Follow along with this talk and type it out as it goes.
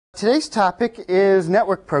Today's topic is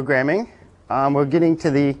network programming. We're getting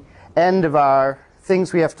to the end of our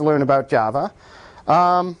things we have to learn about Java.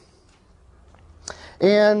 Well,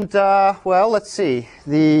 let's see.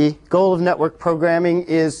 The goal of network programming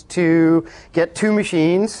is to get two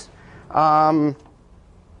machines in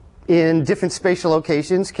different spatial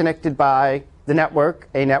locations connected by the network,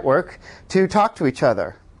 a network, to talk to each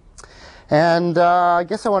other. And I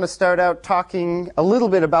guess I want to start out talking a little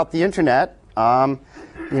bit about the internet.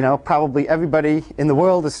 You know, probably everybody in the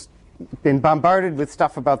world has been bombarded with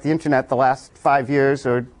stuff about the internet the last 5 years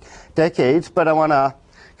or decades, but I want to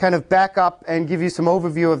kind of back up and give you some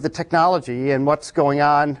overview of the technology and what's going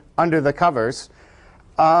on under the covers,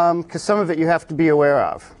 because some of it you have to be aware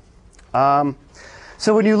of.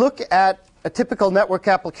 So when you look at a typical network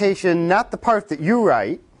application, not the part that you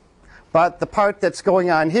write, but the part that's going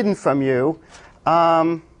on hidden from you,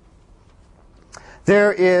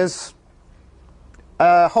 there is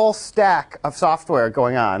a whole stack of software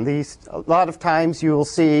going on. A lot of times you will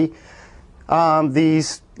see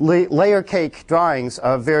these layer cake drawings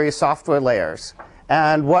of various software layers.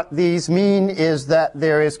 And what these mean is that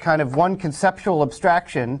there is kind of one conceptual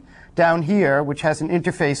abstraction down here, which has an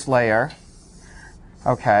interface layer.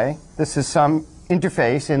 Okay, this is some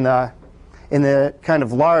interface in the kind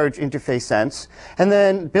of large interface sense. And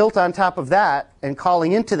then built on top of that and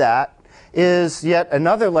calling into that is yet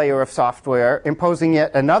another layer of software imposing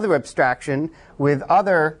yet another abstraction with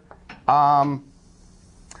other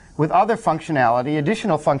functionality,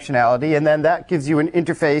 additional functionality, and then that gives you an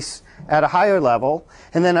interface at a higher level.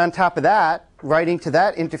 And then on top of that, writing to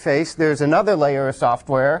that interface, there's another layer of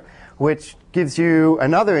software which gives you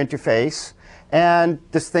another interface. And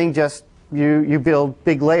this thing just, you build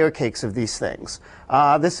big layer cakes of these things.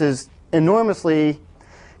 This is enormously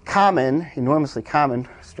common,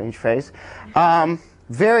 strange phrase,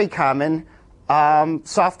 very common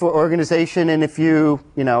software organization. And if you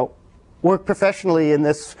work professionally in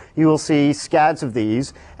this, you will see scads of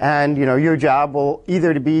these. And your job will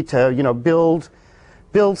either be to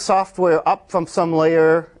build software up from some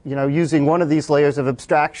layer, using one of these layers of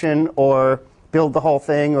abstraction, or build the whole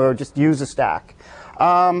thing, or just use a stack.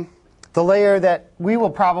 The layer that we will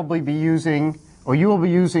probably be using, or you will be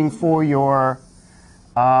using for your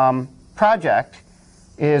project,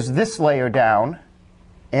 is this layer down.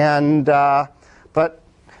 And but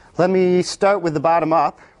let me start with the bottom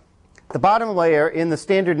up. The bottom layer in the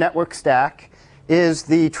standard network stack is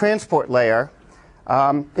the transport layer.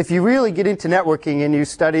 If you really get into networking and you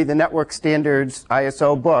study the network standards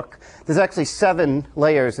ISO book, there's actually 7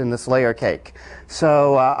 layers in this layer cake.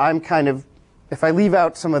 So I'm kind of, if I leave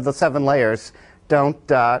out some of the 7 layers, don't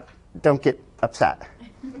get upset.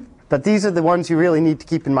 But these are the ones you really need to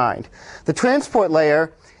keep in mind. The transport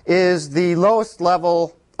layer is the lowest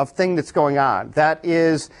level of thing that's going on. That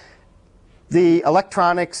is the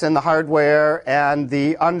electronics and the hardware and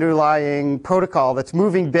the underlying protocol that's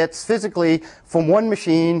moving bits physically from one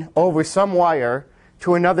machine over some wire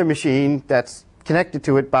to another machine that's connected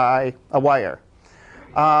to it by a wire.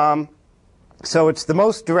 So it's the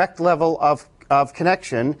most direct level of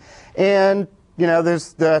connection. And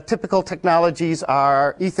there's the typical technologies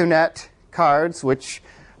are Ethernet cards, which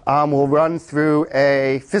will run through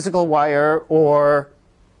a physical wire, or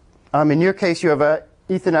in your case, you have a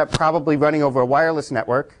Ethernet probably running over a wireless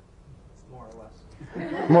network. More or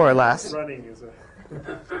less. More or less. Running is a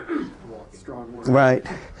strong word. Right.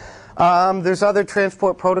 There's other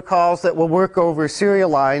transport protocols that will work over serial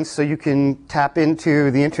lines, so you can tap into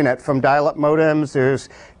the internet from dial-up modems. There's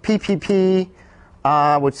PPP,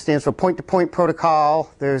 which stands for point-to-point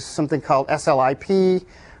protocol. There's something called SLIP,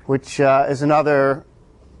 which is another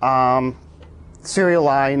serial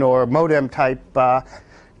line or modem type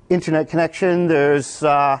internet connection. There's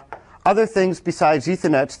other things besides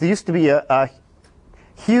Ethernet. There used to be a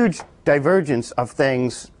huge divergence of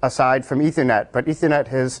things aside from Ethernet, but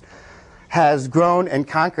Ethernet has grown and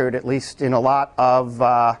conquered, at least in a lot of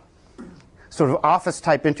sort of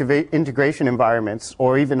office-type integration environments,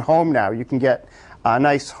 or even home now. You can get a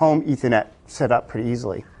nice home Ethernet set up pretty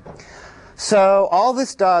easily. So all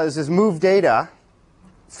this does is move data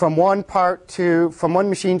from one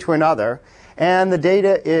machine to another, and the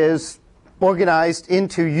data is organized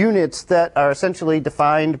into units that are essentially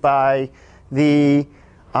defined by the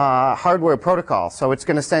hardware protocol. So it's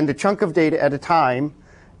going to send a chunk of data at a time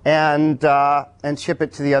and ship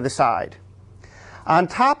it to the other side. On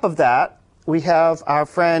top of that, we have our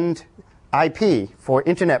friend IP for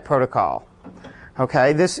Internet Protocol.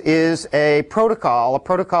 Okay, this is a protocol. A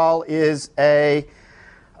protocol is a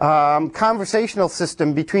conversational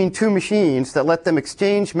system between two machines that let them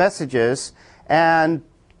exchange messages and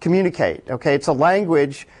communicate. Okay, it's a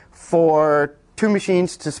language for two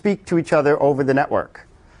machines to speak to each other over the network,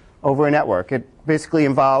 over a network. It basically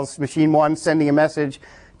involves machine 1 sending a message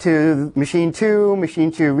to machine 2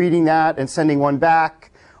 reading that and sending one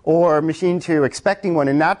back, or machine 2 expecting one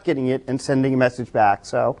and not getting it and sending a message back.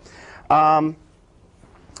 So the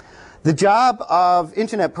job of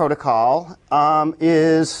Internet Protocol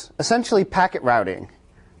is essentially packet routing.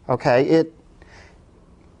 Okay,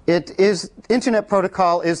 Internet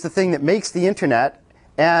Protocol is the thing that makes the Internet,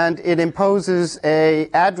 and it imposes a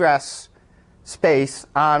address space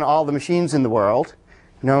on all the machines in the world,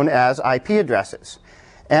 known as IP addresses.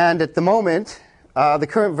 And at the moment, the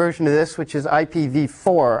current version of this, which is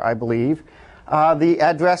IPv4, I believe, the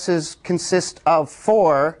addresses consist of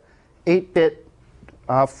four 8-bit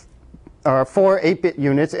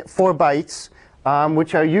units, 4 bytes,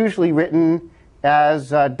 which are usually written as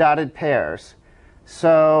dotted pairs.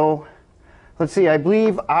 So let's see, I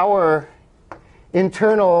believe our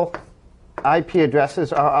internal IP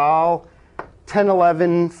addresses are all 10,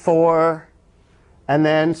 11, 4, and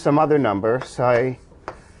then some other number. So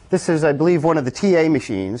this is, I believe, one of the TA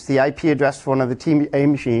machines, the IP address for one of the TA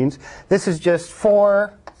machines. This is just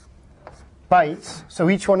 4 bytes. So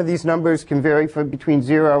each one of these numbers can vary from between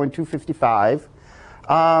 0 and 255.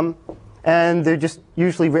 And they're just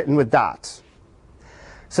usually written with dots.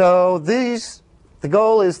 So the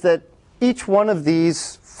goal is that each one of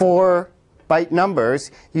these 4-byte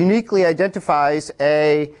numbers uniquely identifies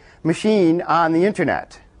a machine on the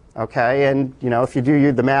Internet. Okay, and if you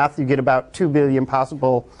do the math, you get about 2 billion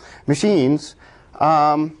possible machines,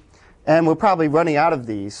 and we're probably running out of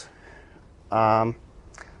these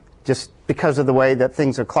just because of the way that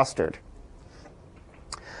things are clustered.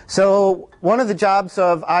 So one of the jobs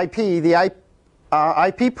of the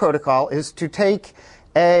IP protocol is to take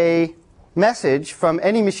a message from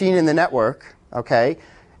any machine in the network, okay,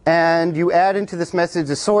 and you add into this message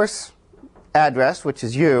a source address, which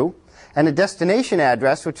is you, and a destination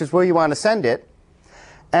address, which is where you want to send it.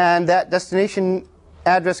 And that destination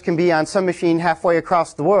address can be on some machine halfway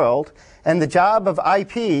across the world. And the job of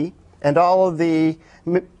IP and all of the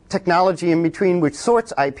technology in between which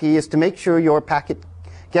sorts IP is to make sure your packet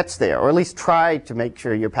gets there, or at least try to make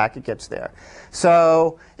sure your packet gets there.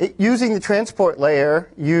 So using the transport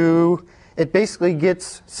layer, it basically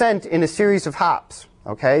gets sent in a series of hops.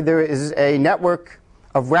 Okay? There is a network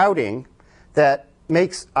of routing that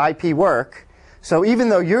makes IP work. So even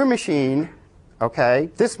though your machine, okay,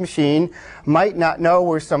 this machine might not know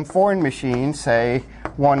where some foreign machine, say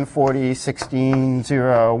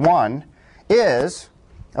 140.16.0.1, is,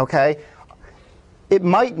 okay, it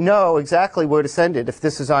might know exactly where to send it if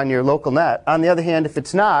this is on your local net. On the other hand, if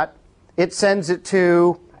it's not, it sends it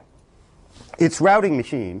to its routing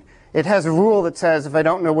machine. It has a rule that says if I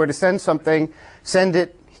don't know where to send something, send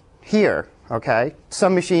it here, okay,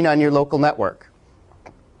 some machine on your local network.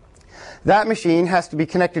 That machine has to be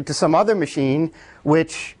connected to some other machine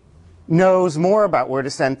which knows more about where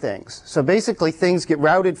to send things. So basically, things get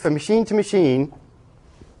routed from machine to machine,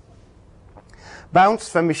 bounce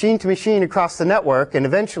from machine to machine across the network, and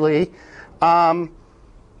eventually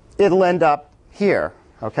it'll end up here.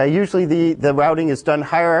 Okay? Usually the routing is done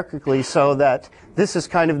hierarchically so that this is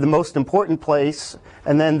kind of the most important place,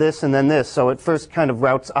 and then this, and then this. So it first kind of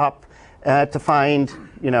routes up to find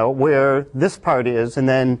where this part is, and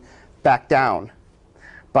then back down.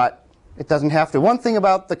 But it doesn't have to. One thing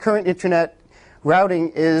about the current Internet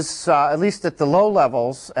routing is, at least at the low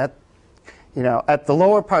levels, at the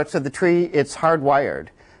lower parts of the tree, it's hardwired.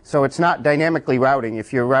 So it's not dynamically routing.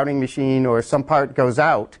 If your routing machine or some part goes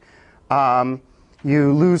out,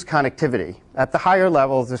 you lose connectivity. At the higher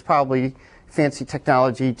levels, there's probably fancy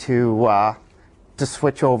technology to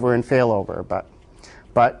switch over and fail over.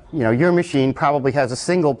 But your machine probably has a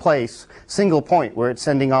single point where it's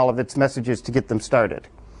sending all of its messages to get them started.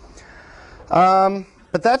 But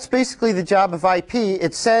that's basically the job of IP.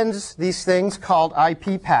 It sends these things called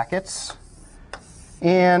IP packets,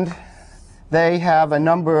 and they have a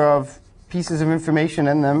number of pieces of information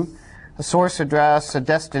in them: a source address, a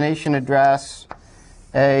destination address,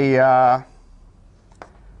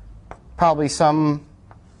 probably some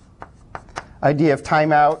idea of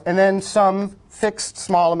timeout, and then some fixed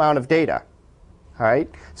small amount of data. All right?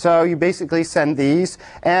 So you basically send these,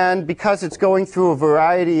 and because it's going through a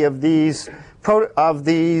variety of these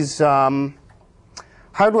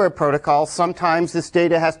hardware protocols, sometimes this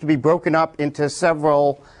data has to be broken up into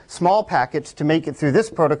several small packets to make it through this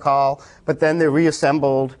protocol, but then they're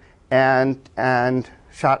reassembled and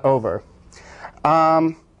shot over.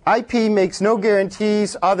 IP makes no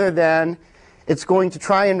guarantees other than it's going to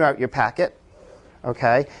try and route your packet.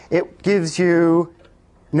 Okay? It gives you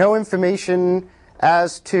no information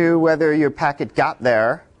as to whether your packet got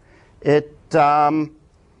there. It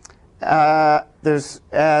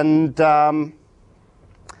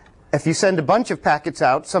if you send a bunch of packets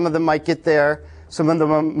out, some of them might get there, some of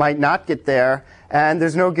them might not get there, and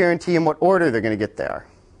there's no guarantee in what order they're going to get there.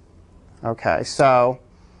 Okay,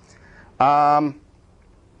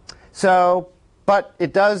 but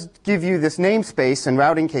it does give you this namespace and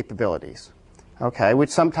routing capabilities, okay, which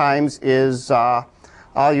sometimes is all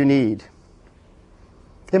you need.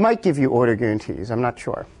 It might give you order guarantees, I'm not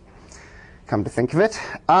sure, come to think of it.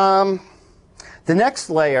 The next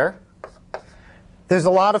layer, there's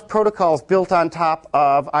a lot of protocols built on top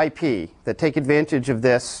of IP that take advantage of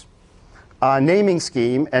this naming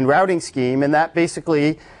scheme and routing scheme, and that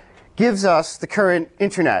basically gives us the current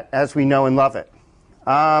internet as we know and love it.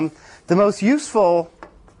 The most useful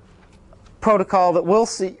protocol that we'll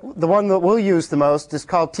see, the one that we'll use the most, is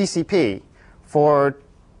called TCP, for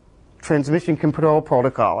Transmission Control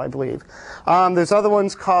Protocol, I believe. There's other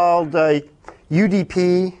ones called UDP.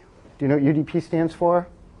 Do you know what UDP stands for?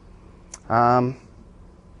 I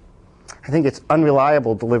think it's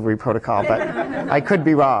Unreliable Delivery Protocol, but I could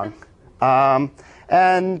be wrong.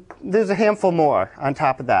 And there's a handful more on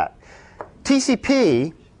top of that.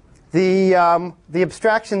 TCP, the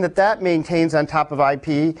abstraction that maintains on top of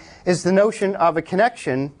IP is the notion of a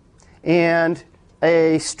connection and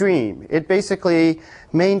a stream. It basically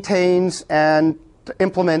maintains and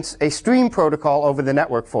implements a stream protocol over the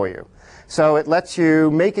network for you. So it lets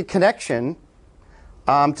you make a connection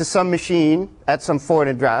to some machine at some foreign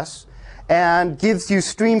address and gives you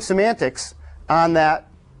stream semantics on that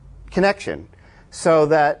connection so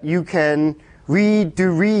that you can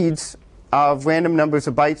do reads of random numbers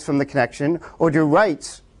of bytes from the connection or do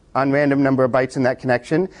writes on random number of bytes in that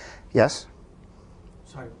connection. Yes?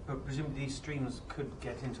 Sorry, but presumably these streams could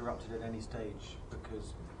get interrupted at any stage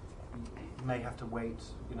because you may have to wait,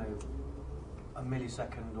 a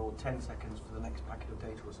millisecond or 10 seconds for the next packet of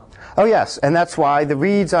data or something. Oh yes, and that's why the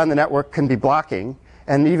reads on the network can be blocking,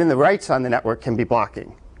 and even the writes on the network can be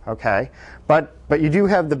blocking. Okay, but you do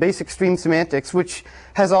have the basic stream semantics, which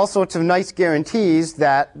has all sorts of nice guarantees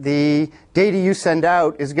that the data you send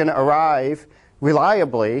out is going to arrive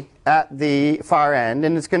reliably at the far end,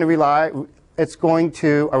 and it's going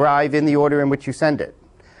to arrive in the order in which you send it.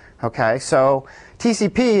 Okay, so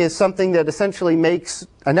TCP is something that essentially makes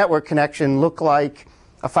a network connection look like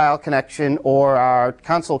a file connection or our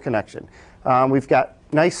console connection. We've got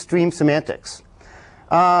nice stream semantics.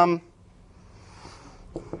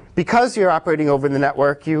 Because you're operating over the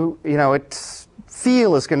network, its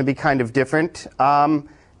feel is going to be kind of different.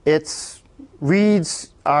 Its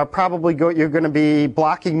reads are probably you're going to be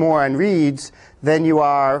blocking more on reads than you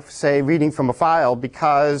are, say, reading from a file,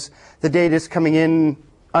 because the data is coming in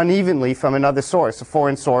unevenly from another source, a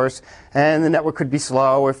foreign source, and the network could be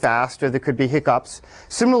slow or fast, or there could be hiccups.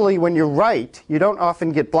 Similarly, when you write, you don't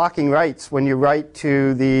often get blocking writes when you write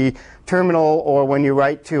to the terminal or when you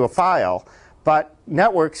write to a file. But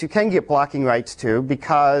networks you can get blocking writes to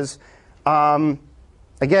because,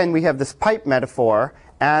 again, we have this pipe metaphor,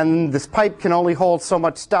 and this pipe can only hold so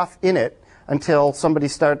much stuff in it until somebody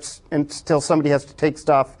has to take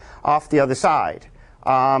stuff off the other side.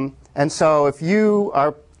 And so if you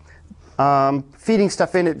are feeding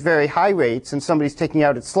stuff in at very high rates and somebody's taking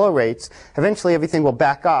out at slow rates, eventually everything will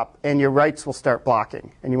back up and your writes will start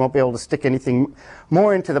blocking. And you won't be able to stick anything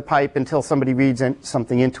more into the pipe until somebody reads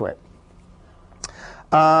something into it.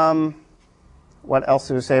 What else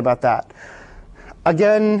to say about that?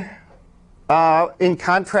 Again, in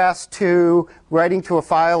contrast to writing to a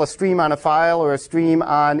file, a stream on a file, or a stream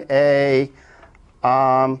on a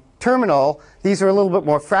terminal, these are a little bit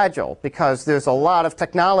more fragile because there's a lot of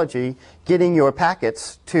technology getting your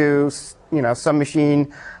packets to some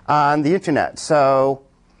machine on the internet. So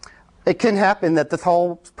it can happen that the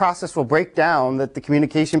whole process will break down, that the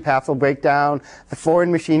communication path will break down, the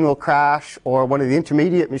foreign machine will crash, or one of the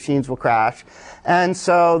intermediate machines will crash. And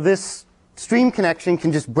so this stream connection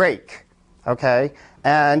can just break, okay?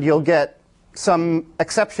 And you'll get some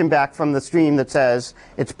exception back from the stream that says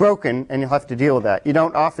it's broken, and you'll have to deal with that. You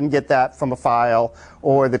don't often get that from a file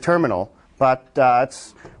or the terminal, but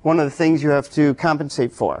it's one of the things you have to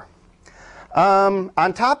compensate for.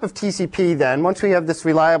 On top of TCP then, once we have this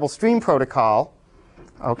reliable stream protocol,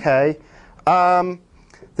 okay,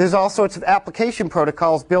 there's all sorts of application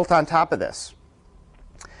protocols built on top of this.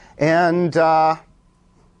 And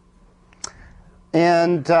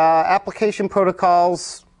application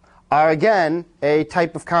protocols are, again, a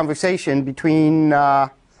type of conversation between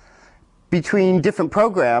different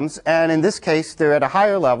programs. And in this case, they're at a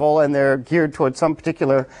higher level, and they're geared towards some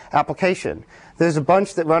particular application. There's a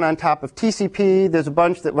bunch that run on top of TCP. There's a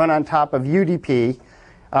bunch that run on top of UDP.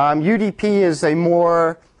 UDP is a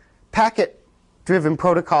more packet-driven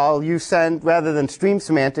protocol. You send, rather than stream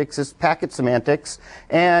semantics, is packet semantics.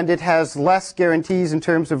 And it has less guarantees in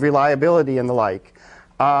terms of reliability and the like.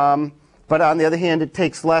 But on the other hand, it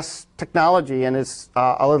takes less technology and is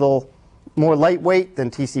a little more lightweight than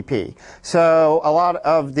TCP. So a lot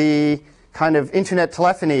of the kind of internet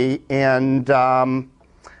telephony and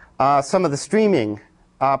some of the streaming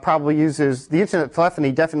probably uses, the internet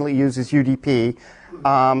telephony definitely uses UDP.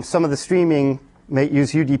 Some of the streaming may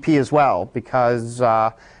use UDP as well because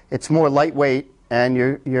it's more lightweight and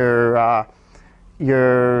you're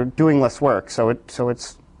doing less work. So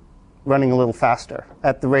it's running a little faster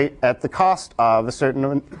at the cost of a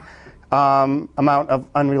certain amount of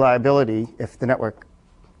unreliability if the network,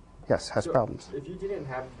 yes, has problems. If you didn't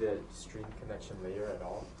have the stream connection layer at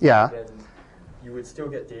all, yeah, then you would still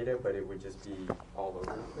get data, but it would just be all over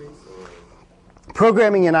the place? Or?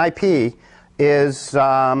 Programming in IP is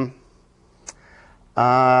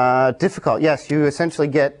difficult. Yes, you essentially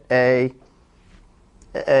get a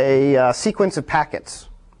sequence of packets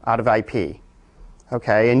out of IP.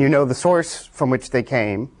 Okay, and you know the source from which they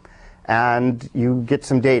came, and you get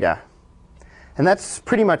some data. And that's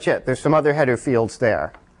pretty much it. There's some other header fields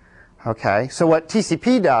there. Okay, so what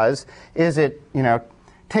TCP does is it,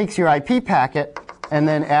 takes your IP packet and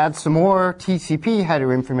then adds some more TCP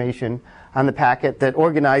header information on the packet that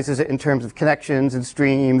organizes it in terms of connections and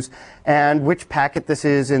streams and which packet this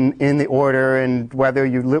is in the order and whether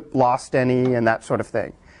you lost any and that sort of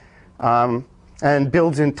thing. And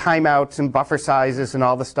builds in timeouts and buffer sizes and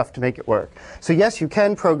all the stuff to make it work. So yes, you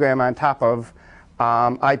can program on top of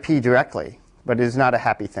IP directly, but it is not a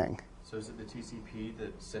happy thing. So is it the TCP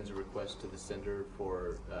that sends a request to the sender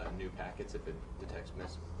for new packets if it detects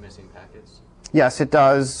missing packets? Yes, it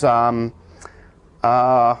does. Well,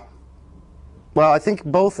 I think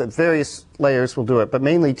both at various layers will do it, but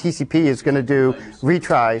mainly TCP is going to do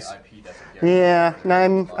retries. Yeah,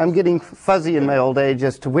 and I'm getting fuzzy in my old age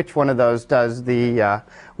as to which one of those does the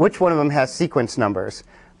which one of them has sequence numbers.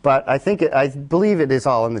 But I believe it is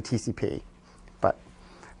all in the TCP. But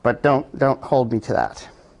don't hold me to that.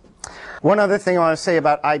 One other thing I want to say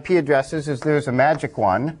about IP addresses is there's a magic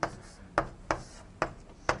one,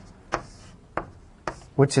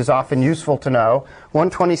 which is often useful to know.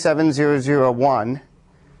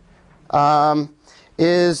 127.0.0.1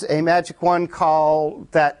 is a magic one call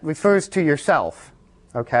that refers to yourself.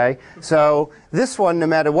 Okay, so this one, no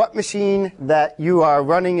matter what machine that you are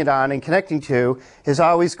running it on and connecting to, is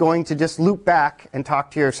always going to just loop back and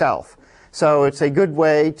talk to yourself. So it's a good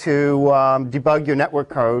way to debug your network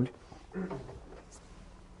code,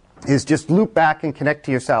 is just loop back and connect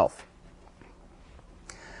to yourself.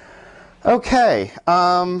 Okay,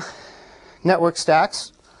 network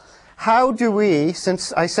stacks. How do we,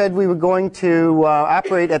 since I said we were going to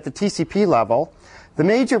operate at the TCP level, the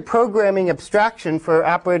major programming abstraction for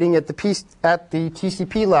operating at the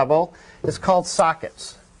TCP level is called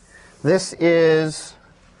sockets. This is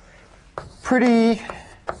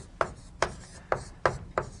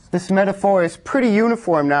this metaphor is pretty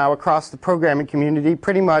uniform now across the programming community.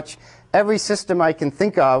 Pretty much every system I can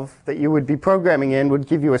think of that you would be programming in would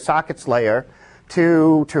give you a sockets layer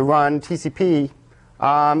to run TCP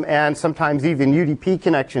and sometimes even UDP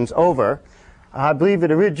connections over. I believe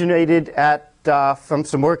it originated from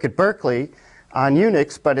some work at Berkeley on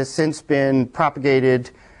Unix, but has since been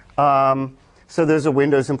propagated. So there's a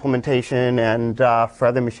Windows implementation and for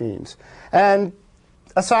other machines. And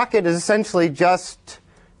a socket is essentially just,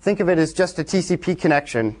 think of it as just a TCP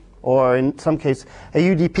connection, or in some case, a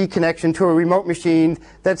UDP connection to a remote machine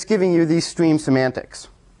that's giving you these stream semantics.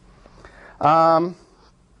 Unlike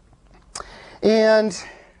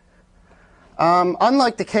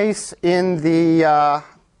the case in the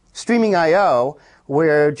streaming I/O,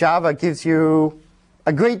 where Java gives you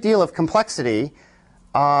a great deal of complexity,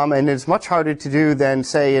 and it's much harder to do than,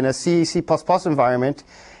 say, in a C, C++ environment,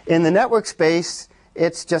 in the network space,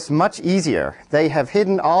 it's just much easier. They have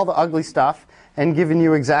hidden all the ugly stuff and given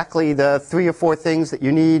you exactly the 3 or 4 things that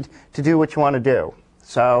you need to do what you want to do.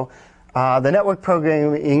 So the network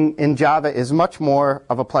programming in Java is much more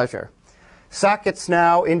of a pleasure. Sockets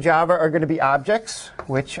now in Java are going to be objects,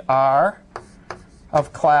 which are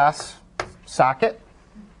of class socket.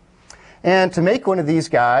 And to make one of these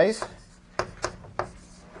guys,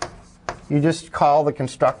 you just call the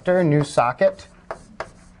constructor new socket.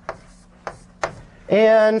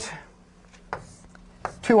 And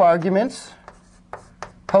 2 arguments,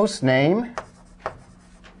 host name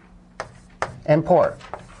and port.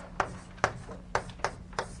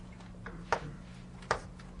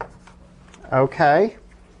 Okay.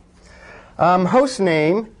 Host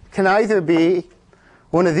name can either be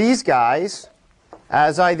one of these guys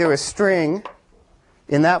as either a string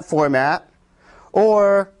in that format,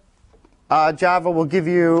 or Java will give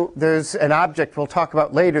you, there's an object we'll talk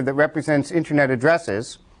about later that represents internet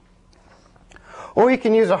addresses. Or you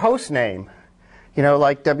can use a host name,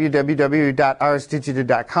 like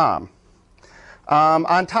www.arsdigita.com.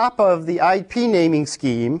 On top of the IP naming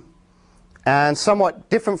scheme, and somewhat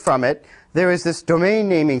different from it, there is this domain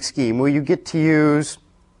naming scheme where you get to use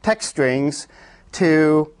text strings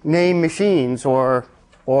to name machines or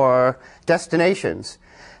destinations.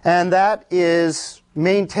 And that is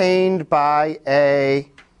maintained by a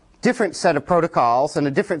different set of protocols and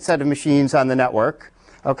a different set of machines on the network,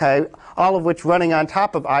 okay, all of which running on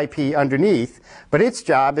top of IP underneath. But its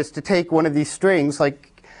job is to take one of these strings, like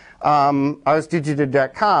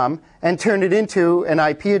arsdigita.com, and turn it into an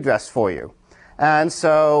IP address for you. And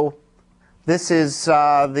so this is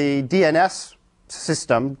the DNS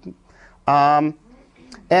system.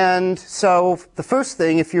 And so the first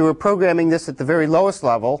thing, if you were programming this at the very lowest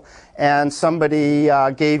level and somebody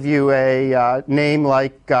gave you a name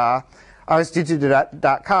like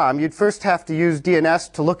arsdigita.com, you'd first have to use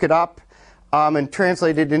DNS to look it up and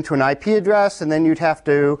translate it into an IP address, and then you'd have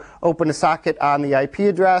to open a socket on the IP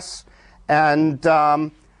address. And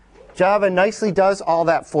Java nicely does all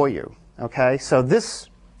that for you. Okay, so this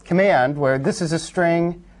command, where this is a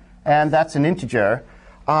string and that's an integer,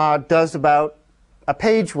 does about a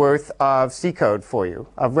page worth of C code for you,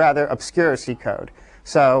 of rather obscure C code.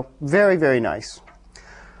 So very, very nice.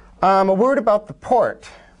 A word about the port.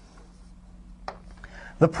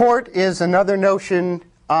 The port is another notion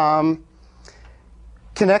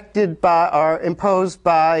connected by or imposed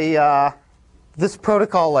by this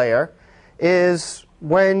protocol layer. Is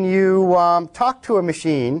when you talk to a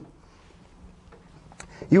machine,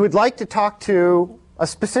 you would like to talk to a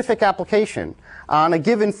specific application. On a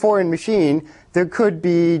given foreign machine, there could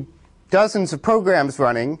be dozens of programs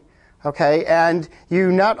running, okay? And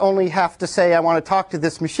you not only have to say, I want to talk to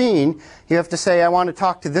this machine, you have to say, I want to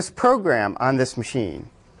talk to this program on this machine,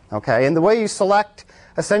 okay? And the way you select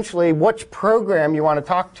essentially which program you want to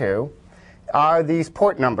talk to are these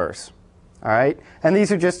port numbers, all right? And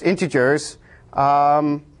these are just integers.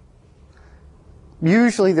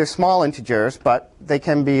 Usually they're small integers, but they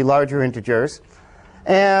can be larger integers.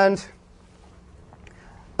 And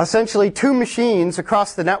essentially, two machines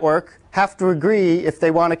across the network have to agree, if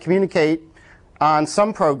they want to communicate on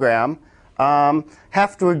some program,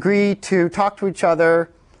 have to agree to talk to each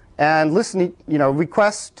other and listen,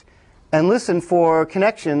 request and listen for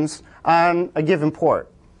connections on a given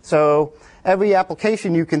port. So every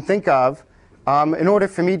application you can think of, in order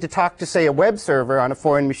for me to talk to, say, a web server on a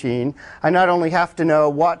foreign machine, I not only have to know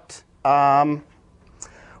what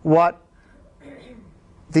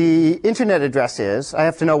the internet address is, I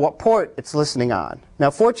have to know what port it's listening on.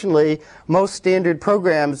 Now, fortunately, most standard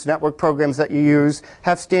programs, network programs that you use,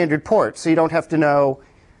 have standard ports, so you don't have to know,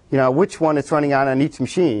 which one it's running on each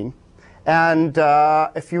machine. And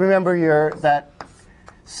if you remember that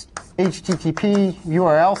HTTP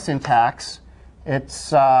URL syntax,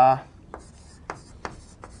 it's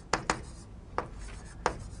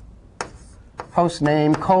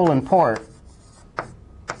hostname : port.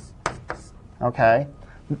 Okay.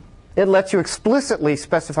 It lets you explicitly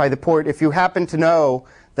specify the port if you happen to know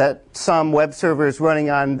that some web server is running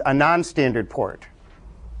on a non-standard port.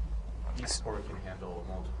 Each port can handle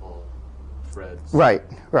multiple threads. Right,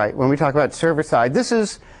 right. When we talk about server side, this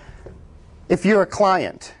is, if you're a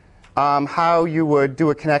client, how you would do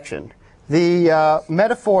a connection. The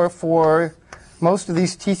metaphor for most of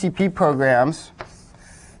these TCP programs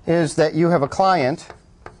is that you have a client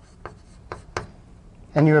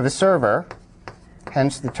and you have a server,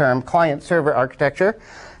 hence the term client-server architecture.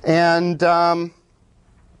 And the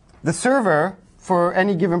server, for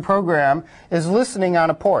any given program, is listening on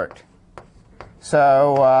a port.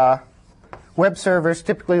 So web servers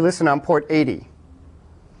typically listen on port 80.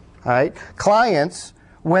 All right? Clients,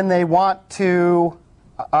 when they want to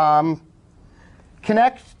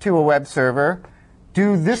connect to a web server,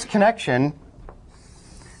 do this connection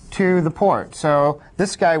to the port. So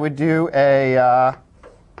this guy would do a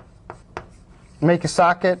make a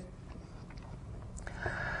socket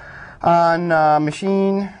on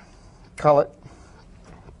machine, call it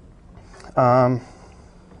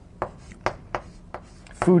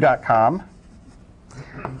foo.com,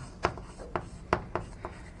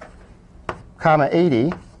 comma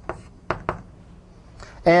 80,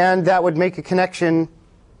 and that would make a connection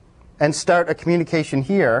and start a communication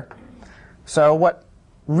here. So what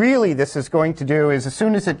really this is going to do is as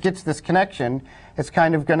soon as it gets this connection, it's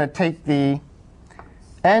kind of going to take the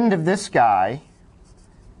end of this guy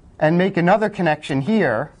and make another connection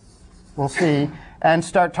here, we'll see, and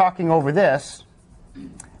start talking over this.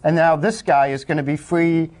 And now this guy is going to be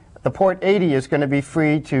free, the port 80 is going to be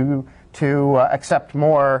free to accept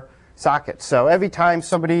more sockets. So every time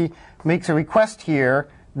somebody makes a request here,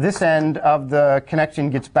 this end of the connection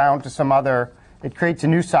gets bound to some other, it creates a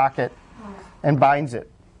new socket and binds it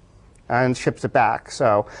and ships it back.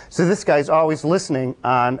 So this guy's always listening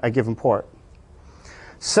on a given port.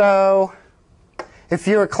 So if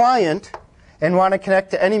you're a client and want to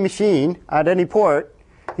connect to any machine at any port,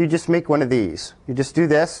 you just make one of these. You just do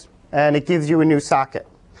this, and it gives you a new socket.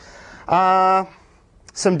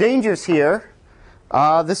 Some dangers here.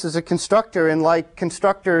 This is a constructor, and like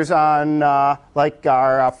constructors on like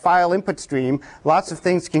our file input stream, lots of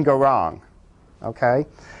things can go wrong. Okay?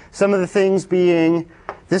 Some of the things being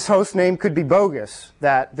this host name could be bogus,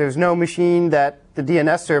 that there's no machine that the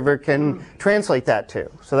DNS server can translate that to.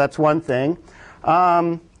 So that's one thing.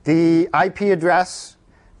 The IP address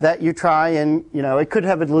that you try and, it could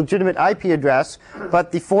have a legitimate IP address,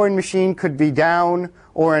 but the foreign machine could be down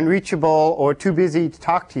or unreachable or too busy to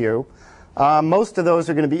talk to you. Most of those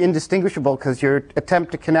are going to be indistinguishable because your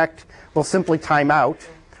attempt to connect will simply time out.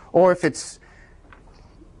 Or if it's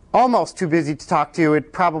almost too busy to talk to you,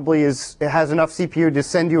 it probably it has enough CPU to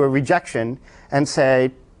send you a rejection and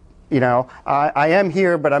say, I am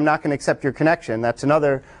here, but I'm not going to accept your connection. That's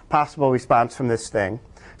another possible response from this thing.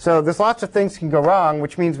 So there's lots of things can go wrong,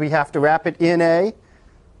 which means we have to wrap it in a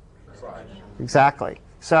try. Exactly.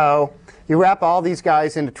 So you wrap all these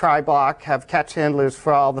guys into try block, have catch handlers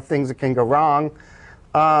for all the things that can go wrong.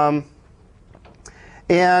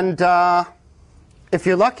 If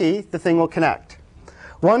you're lucky, the thing will connect.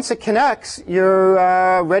 Once it connects,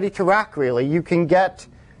 you're ready to rock, really. You can get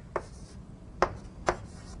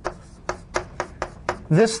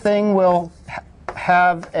this thing will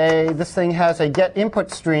have this thing has a get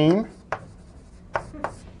input stream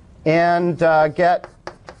and get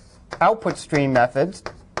output stream methods.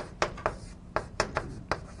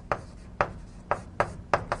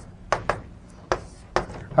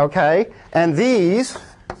 Okay, and these,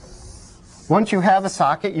 once you have a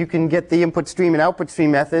socket, you can get the input stream and output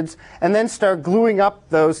stream methods and then start gluing up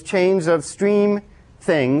those chains of stream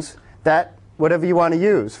things that whatever you want to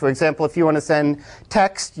use. For example, if you want to send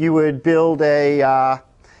text, you would build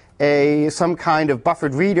some kind of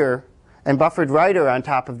buffered reader and buffered writer on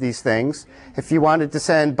top of these things. If you wanted to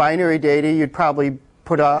send binary data, you'd probably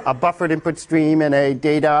put a buffered input stream and a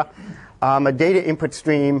data input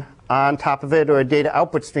stream on top of it, or a data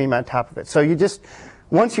output stream on top of it. So you just,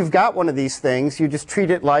 once you've got one of these things, you just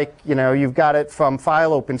treat it like you've got it from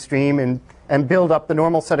file open stream and build up the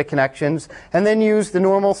normal set of connections, and then use the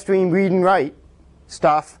normal stream read and write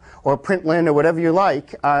stuff, or println, or whatever you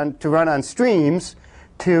like, to run on streams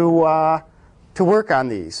to work on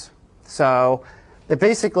these. So that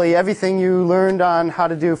basically everything you learned on how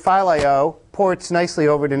to do file I/O ports nicely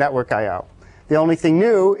over to network I/O. The only thing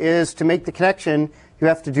new is to make the connection, you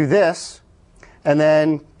have to do this, and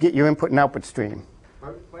then get your input and output stream.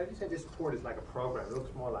 Why do you say this port is like a program? It looks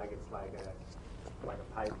more like it's like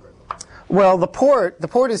a pipe. Well, the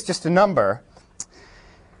port is just a number.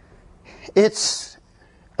 It's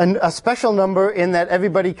a special number in that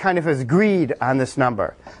everybody kind of has agreed on this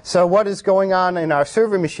number. So what is going on in our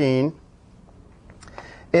server machine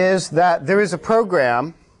is that there is a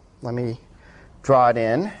program. Let me draw it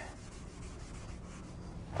in.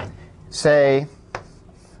 Say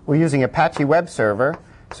we're using Apache web server.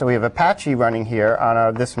 So we have Apache running here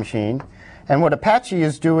on this machine. And what Apache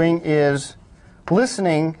is doing is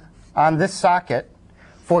listening on this socket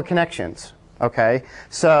for connections. Okay,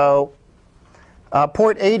 so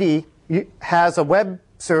port 80 has a web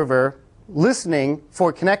server listening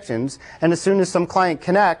for connections, and as soon as some client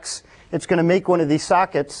connects, it's going to make one of these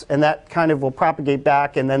sockets, and that kind of will propagate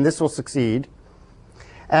back, and then this will succeed.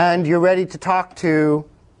 And you're ready to talk to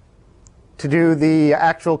do the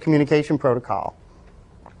actual communication protocol.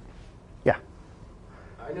 Yeah.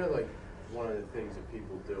 I know, like, one of the things that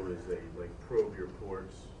people do is they probe your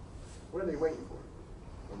ports. What are they waiting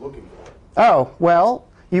for? Or looking for? Oh, well,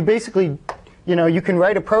 you basically, you can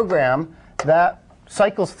write a program that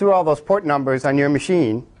cycles through all those port numbers on your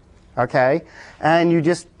machine, okay? And you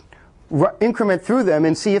just increment through them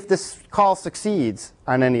and see if this call succeeds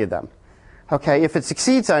on any of them. Okay, if it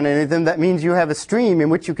succeeds on any of them, that means you have a stream in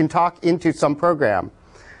which you can talk into some program.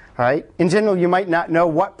 Right? In general, you might not know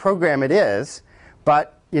what program it is,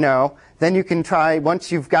 but then you can try,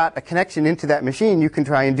 once you've got a connection into that machine, you can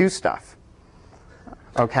try and do stuff.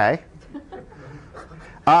 Okay?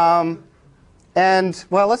 And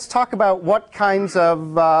well, let's talk about what kinds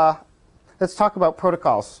of, let's talk about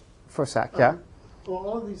protocols for a sec, yeah? Well,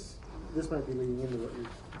 all of these, this might be leading into what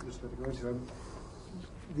you're just about to go into.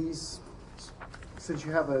 These, since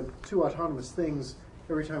you have two autonomous things,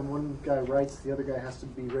 every time one guy writes, the other guy has to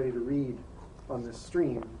be ready to read on this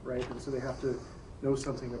stream, right? And so they have to know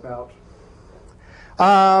something about.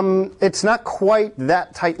 It's not quite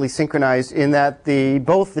that tightly synchronized in that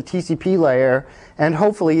both the TCP layer and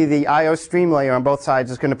hopefully the I/O stream layer on both sides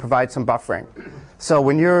is going to provide some buffering. So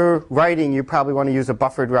when you're writing, you probably want to use a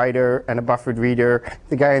buffered writer and a buffered reader.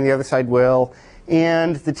 The guy on the other side will.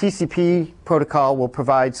 And the TCP protocol will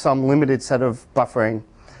provide some limited set of buffering.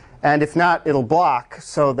 And if not, it'll block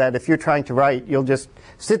so that if you're trying to write, you'll just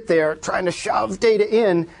sit there trying to shove data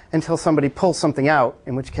in until somebody pulls something out,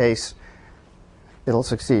 in which case it'll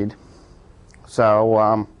succeed.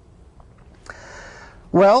 So,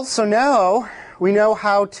 so now we know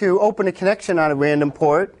how to open a connection on a random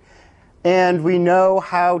port, and we know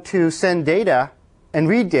how to send data and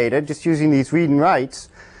read data just using these read and writes.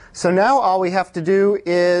 So now all we have to do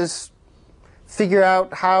is figure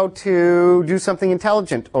out how to do something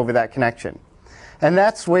intelligent over that connection. And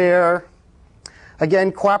that's where,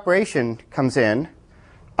 again, cooperation comes in.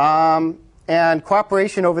 And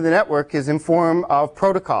cooperation over the network is in form of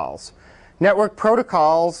protocols. Network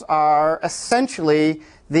protocols are essentially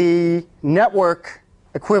the network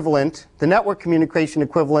equivalent, the network communication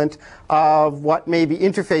equivalent of what maybe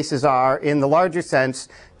interfaces are in the larger sense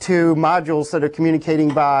to modules that are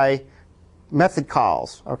communicating by method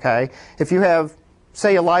calls, okay? If you have,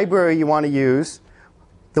 say, a library you want to use,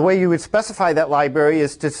 the way you would specify that library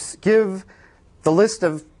is to give the list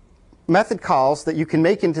of method calls that you can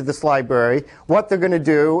make into this library, what they're going to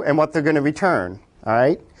do, and what they're going to return, all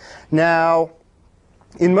right? Now,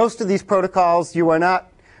 in most of these protocols, you are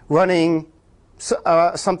not running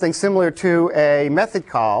something similar to a method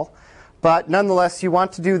call, but nonetheless, you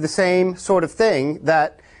want to do the same sort of thing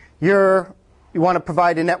that you want to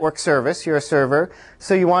provide a network service. You're a server.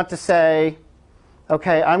 So you want to say,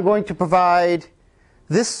 OK, I'm going to provide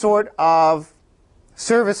this sort of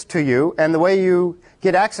service to you. And the way you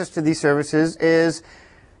get access to these services is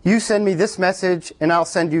you send me this message, and I'll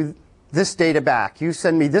send you this data back. You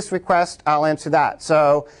send me this request, I'll answer that.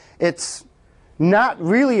 So it's not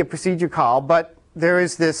really a procedure call, but there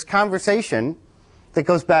is this conversation that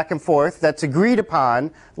goes back and forth that's agreed upon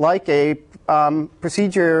like a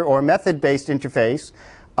procedure or method-based interface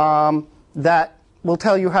that will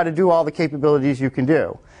tell you how to do all the capabilities you can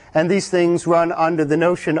do. And these things run under the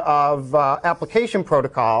notion of application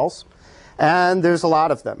protocols, and there's a lot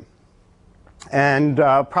of them. And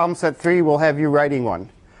problem set 3 will have you writing one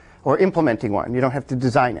or implementing one. You don't have to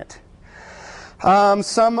design it.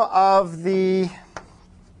 Some of the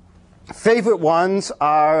favorite ones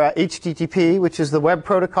are HTTP, which is the web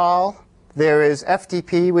protocol. There is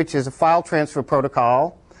FTP, which is a file transfer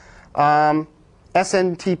protocol.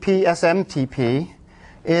 SNTP, SMTP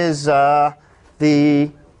is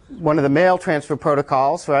one of the mail transfer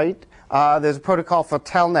protocols, right? There's a protocol for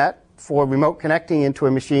Telnet for remote connecting into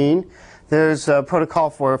a machine. There's a protocol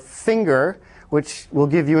for Finger, which will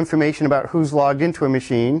give you information about who's logged into a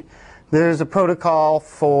machine. There's a protocol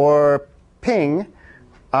for Ping,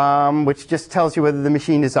 which just tells you whether the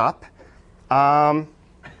machine is up.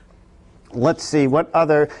 Let's see, what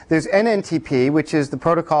other? There's NNTP, which is the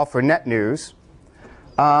protocol for net news.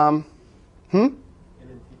 NNTP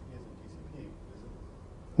isn't TCP, is it?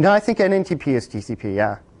 No, I think NNTP is TCP,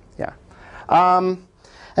 yeah.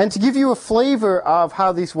 And to give you a flavor of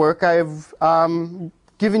how these work, I've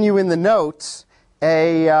given you in the notes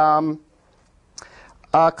a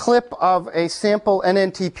clip of a sample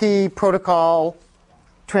NNTP protocol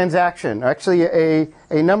transaction, actually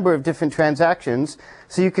a number of different transactions,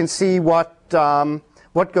 so you can see what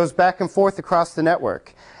goes back and forth across the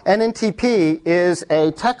network. NNTP is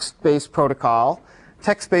a text-based protocol.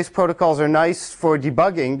 Text-based protocols are nice for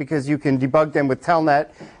debugging because you can debug them with Telnet,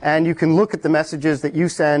 and you can look at the messages that you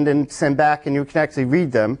send and send back, and you can actually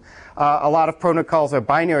read them. A lot of protocols are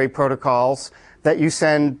binary protocols that you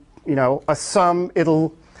send, a sum.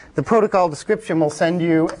 The protocol description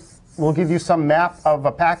will give you some map of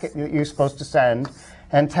a packet that you're supposed to send,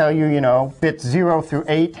 and tell you, bits 0 through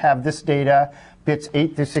 8 have this data, bits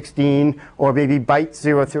 8 through 16, or maybe bytes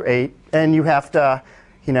 0 through 8, and you have to,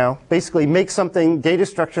 basically make something, data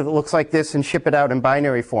structure that looks like this and ship it out in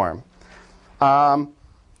binary form.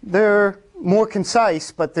 They're more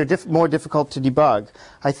concise, but they're more difficult to debug.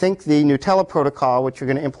 I think the Nutella protocol, which you're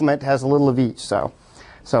going to implement, has a little of each, so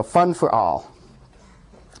fun for all.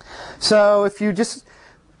 So if you just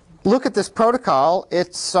look at this protocol,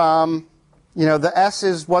 it's you know, the S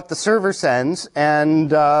is what the server sends, and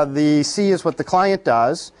the C is what the client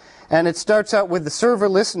does. And it starts out with the server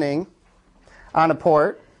listening on a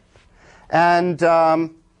port. And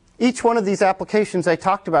each one of these applications I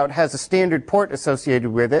talked about has a standard port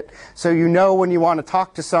associated with it. So you know when you want to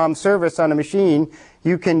talk to some service on a machine,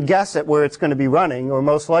 you can guess at where it's going to be running, or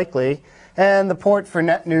most likely. And the port for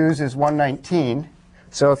NetNews is 119.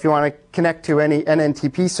 So if you want to connect to any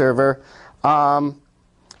NNTP server,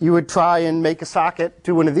 you would try and make a socket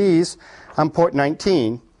to one of these on port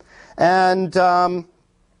 19. And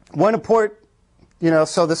when a port, you know,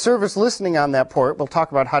 so the server's listening on that port. We'll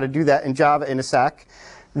talk about how to do that in Java in a sec.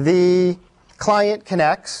 The client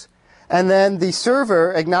connects, and then the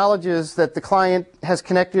server acknowledges that the client has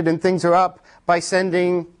connected and things are up by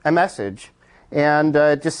sending a message. And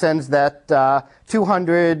it just sends that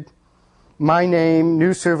 200, my name,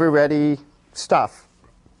 new server ready stuff.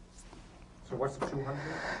 So what's the 200?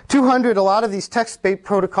 200, a lot of these text-based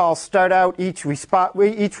protocols start out each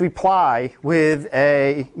reply with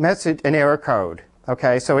a message, an error code.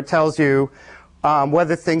 Okay, so it tells you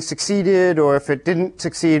whether things succeeded, or if it didn't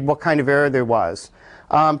succeed, what kind of error there was.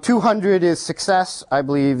 200 is success, I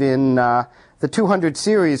believe, in the 200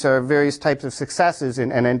 series are various types of successes in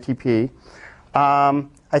NNTP.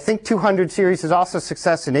 I think 200 series is also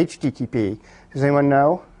success in HTTP. Does anyone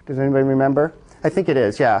know? Does anybody remember? I think it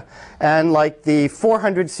is, yeah. And like the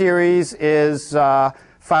 400 series is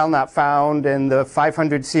file not found, and the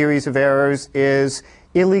 500 series of errors is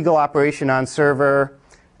illegal operation on server.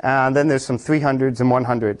 And then there's some 300s and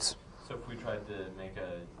 100s. So if we tried to make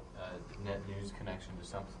a NetNews connection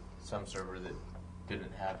to some server that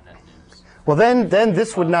didn't have NetNews, well, then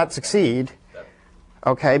this would not succeed,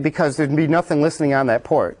 okay, because there'd be nothing listening on that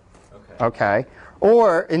port. Okay.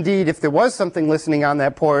 Or, indeed, if there was something listening on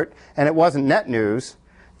that port and it wasn't NetNews,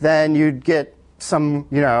 then you'd get some,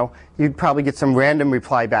 you know, you'd probably get some random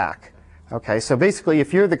reply back. Okay, so basically,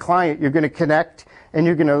 if you're the client, you're going to connect and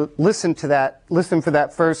you're going to listen for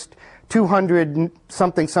that first 200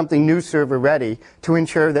 something news server ready to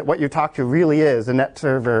ensure that what you talk to really is a net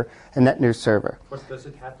server, a NetNews server. What does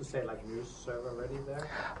it have to say, like news server ready there?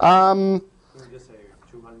 Can we just say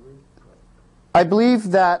 200? I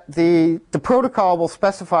believe that the protocol will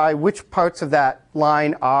specify which parts of that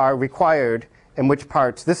line are required and which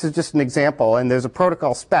parts. This is just an example, and there's a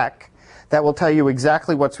protocol spec that will tell you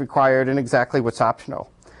exactly what's required and exactly what's optional.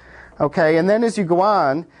 Okay, and then as you go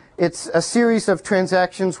on, it's a series of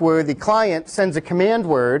transactions where the client sends a command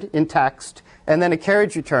word in text and then a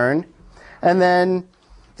carriage return, and then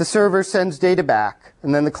the server sends data back,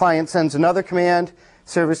 and then the client sends another command,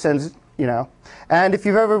 server sends, you know. And if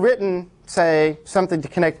you've ever written, say, something to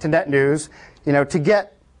connect to NetNews, you know,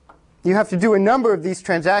 you have to do a number of these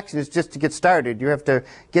transactions just to get started. You have to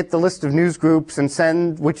get the list of news groups and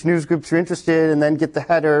send which news groups you're interested in, and then get the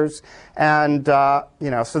headers. And, you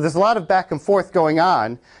know, so there's a lot of back and forth going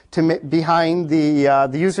on behind the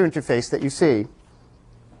user interface that you see.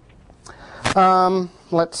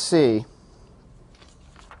 Let's see.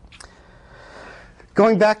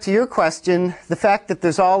 Going back to your question, the fact that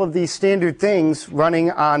there's all of these standard things running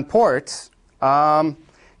on ports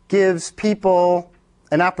gives people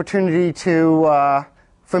an opportunity for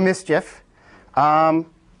mischief,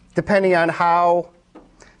 depending on how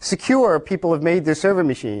secure people have made their server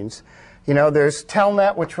machines. You know, there's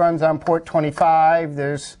Telnet, which runs on port 25.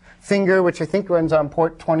 There's Finger, which I think runs on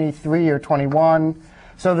port 23 or 21.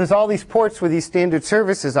 So there's all these ports with these standard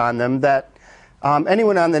services on them that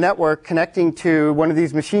anyone on the network connecting to one of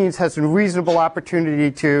these machines has a reasonable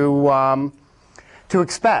opportunity to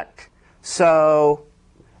expect. So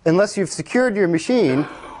unless you've secured your machine,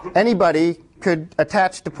 anybody could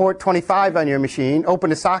attach to port 25 on your machine,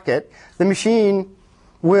 open a socket. The machine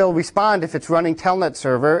will respond if it's running Telnet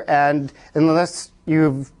server, and unless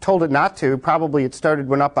you've told it not to, probably it started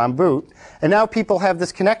when up on boot. And now people have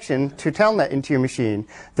this connection to Telnet into your machine.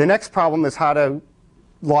 The next problem is how to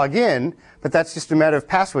log in, but that's just a matter of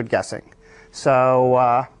password guessing.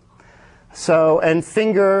 So, and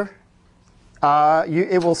Finger,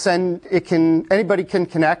 anybody can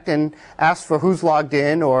connect and ask for who's logged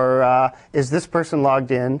in, or is this person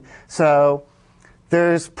logged in. So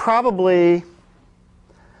there's probably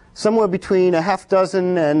somewhere between a half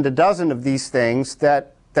dozen and a dozen of these things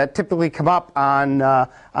that typically come up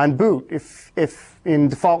on boot if in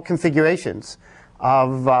default configurations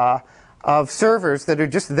of servers that are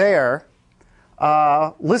just there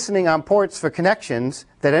listening on ports for connections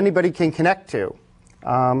that anybody can connect to.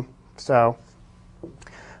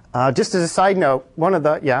 Just as a side note, one of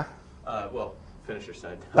the, well, finish your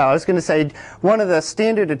side. I was going to say, one of the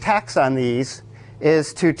standard attacks on these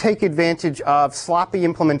is to take advantage of sloppy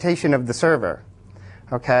implementation of the server.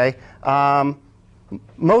 Okay?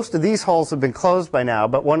 Most of these holes have been closed by now,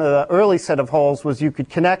 but one of the early set of holes was you could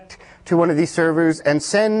connect to one of these servers and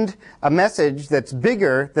send a message that's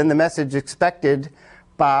bigger than the message expected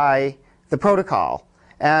by the protocol.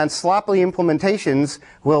 And sloppy implementations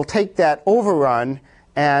will take that overrun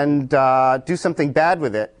and do something bad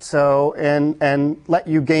with it, so and let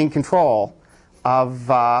you gain control of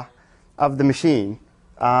the machine.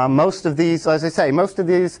 Most of these, as I say, most of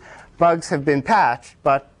these bugs have been patched,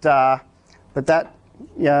 but that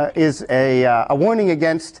is a warning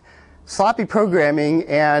against sloppy programming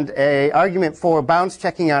and an argument for bounds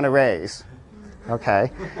checking on arrays.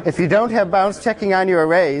 Okay, if you don't have bounds checking on your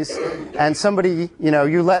arrays, and somebody,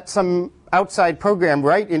 you let some outside program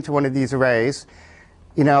write into one of these arrays,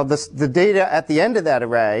 the data at the end of that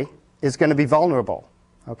array is going to be vulnerable.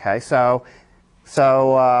 Okay, so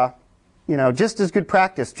just as good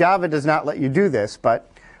practice. Java does not let you do this,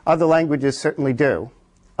 but other languages certainly do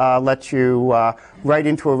let you write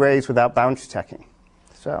into arrays without bounds checking.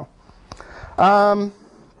 So,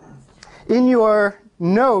 in your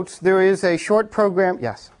notes, there is a short program.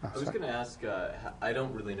 Yes. I was going to ask. I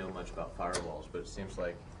don't really know much about firewalls, but it seems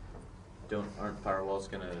like aren't firewalls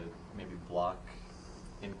going to maybe block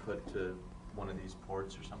input to one of these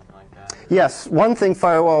ports or something like that? Yes. One thing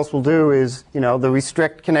firewalls will do is, they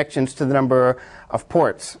restrict connections to the number of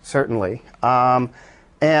ports, certainly. Do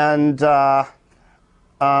we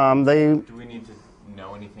need to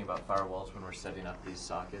know anything about firewalls when we're setting up these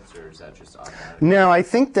sockets, or is that just automatic? No, I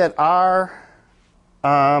think that our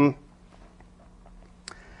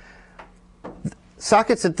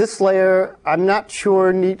sockets at this layer, I'm not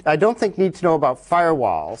sure, I don't think need to know about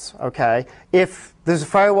firewalls, okay? If there's a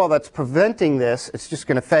firewall that's preventing this, it's just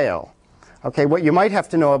going to fail. Okay, what you might have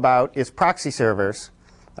to know about is proxy servers,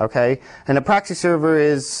 okay? And a proxy server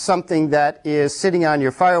is something that is sitting on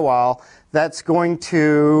your firewall that's going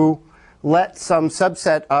to let some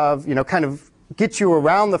subset of, kind of get you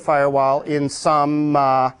around the firewall in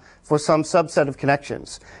for some subset of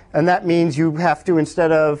connections. And that means you have to,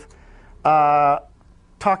 instead of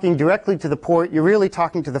talking directly to the port, you're really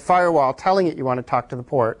talking to the firewall, telling it you want to talk to the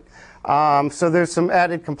port. So there's some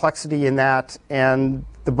added complexity in that, and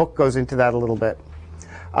the book goes into that a little bit.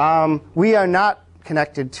 We are not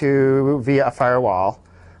connected via a firewall,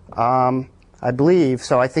 I believe,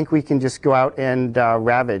 so I think we can just go out and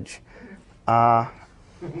ravage. The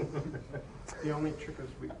only trick is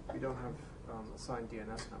we don't have assigned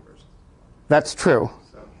DNS numbers. That's true.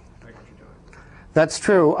 So I get what you're doing. That's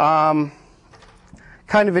true.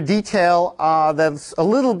 Kind of a detail that's a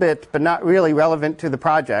little bit, but not really relevant to the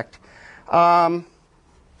project. Going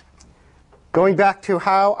back to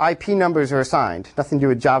how IP numbers are assigned, nothing to do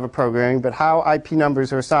with Java programming, but how IP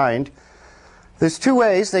numbers are assigned. There's two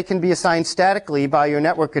ways. They can be assigned statically by your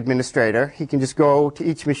network administrator. He can just go to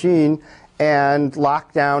each machine and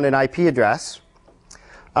lock down an IP address,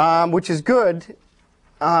 which is good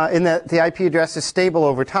in that the IP address is stable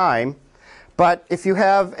over time. But if you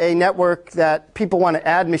have a network that people want to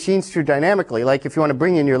add machines to dynamically, like if you want to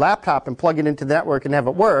bring in your laptop and plug it into the network and have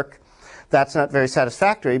it work, that's not very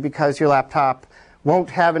satisfactory because your laptop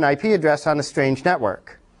won't have an IP address on a strange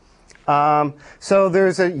network. So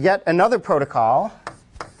there's yet another protocol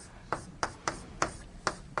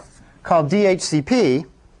called DHCP,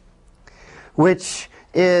 which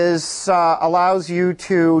allows you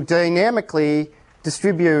to dynamically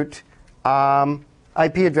distribute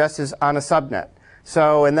IP addresses on a subnet.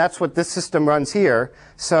 So, and that's what this system runs here.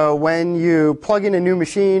 So when you plug in a new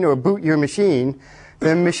machine or boot your machine,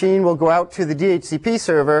 the machine will go out to the DHCP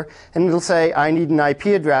server and it'll say, I need an IP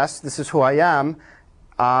address. This is who I am.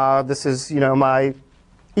 This is, my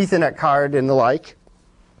Ethernet card and the like.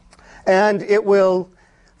 And the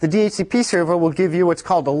DHCP server will give you what's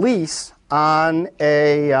called a lease on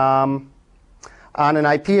an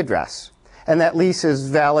IP address. And that lease is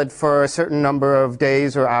valid for a certain number of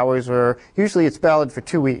days or hours, or usually it's valid for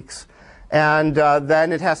 2 weeks. And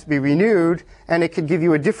then it has to be renewed, and it could give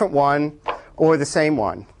you a different one or the same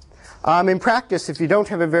one. In practice, if you don't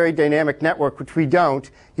have a very dynamic network, which we don't,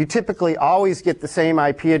 you typically always get the same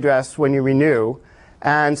IP address when you renew.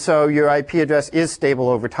 And so your IP address is stable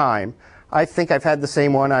over time. I think I've had the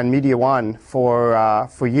same one on Media One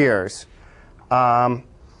for years.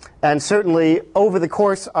 And certainly, over the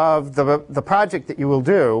course of the project that you will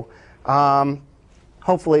do,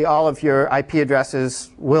 hopefully all of your IP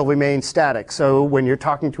addresses will remain static. So when you're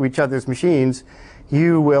talking to each other's machines,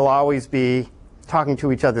 you will always be talking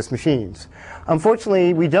to each other's machines.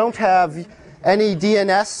 Unfortunately, we don't have any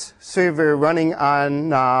DNS server running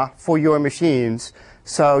on for your machines.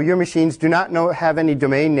 So your machines do not have any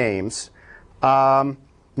domain names.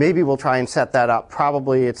 Maybe we'll try and set that up.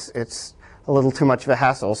 Probably it's a little too much of a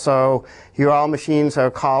hassle. So your all machines are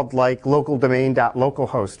called like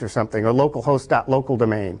localdomain.localhost or something, or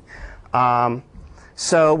localhost.localdomain.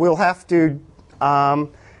 So we'll have to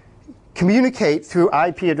communicate through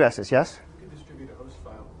IP addresses. Yes? You can distribute a host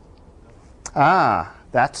file. Ah,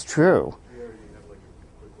 that's true. We already have like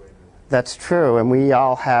a quick way to. That's true, and we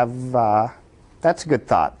all have, that's a good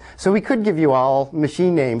thought. So we could give you all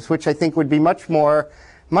machine names, which I think would be much more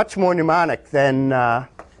mnemonic than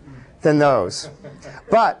those.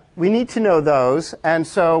 But we need to know those, and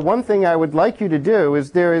so one thing I would like you to do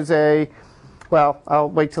is there is well, I'll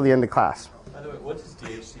wait till the end of class. By the way, what does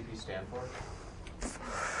DHCP stand for?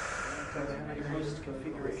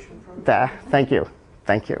 Thank you.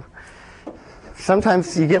 Thank you.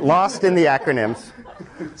 Sometimes you get lost in the acronyms.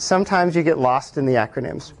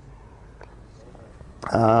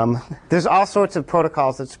 There's all sorts of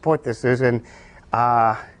protocols that support this. There's an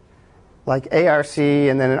like ARC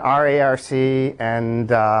and then an RARC, and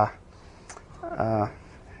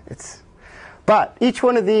but each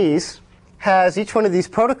one of these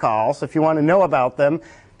protocols, if you want to know about them,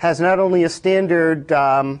 has not only a standard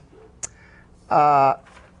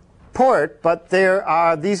port, but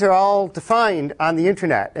these are all defined on the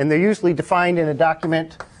internet, and they're usually defined in a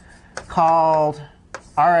document called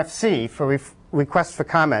RFC, for request for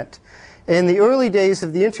comment. In the early days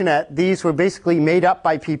of the internet, these were basically made up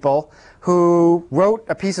by people who wrote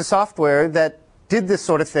a piece of software that did this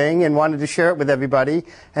sort of thing and wanted to share it with everybody,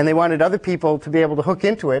 and they wanted other people to be able to hook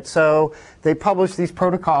into it, so they published these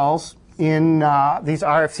protocols in these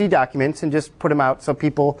RFC documents and just put them out so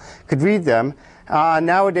people could read them.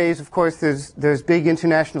 Nowadays, of course, there's big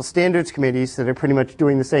international standards committees that are pretty much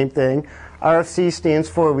doing the same thing. RFC stands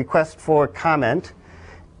for Request for Comment.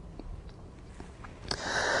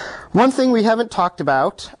 One thing we haven't talked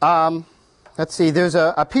about, let's see, there's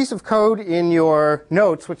a piece of code in your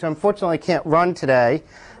notes, which unfortunately I can't run today,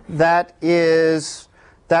 that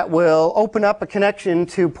will open up a connection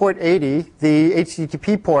to port 80, the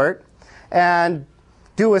HTTP port, and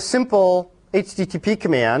do a simple HTTP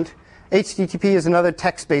command. HTTP is another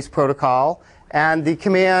text-based protocol, and the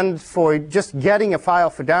command for just getting a file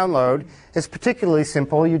for download is particularly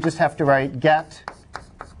simple. You just have to write get,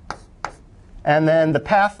 and then the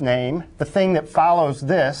path name, the thing that follows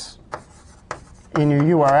this in your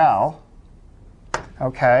URL.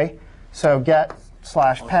 Okay, so get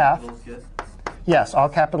 / path. Yes, all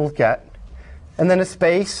capitals get. And then a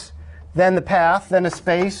space, then the path, then a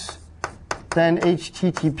space, then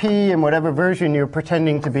HTTP and whatever version you're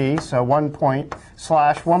pretending to be. So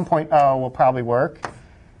 1./1.0 will probably work.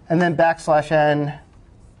 And then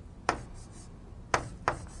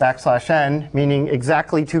 \n, meaning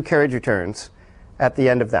exactly 2 carriage returns at the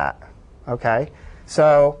end of that. Okay?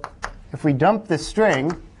 So if we dump this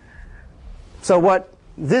string, so what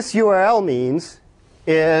this URL means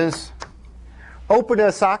is open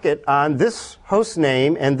a socket on this host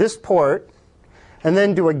name and this port, and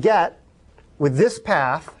then do a get with this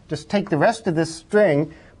path. Just take the rest of this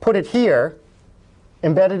string, put it here,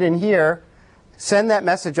 embed it in here, send that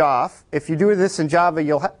message off. If you do this in Java,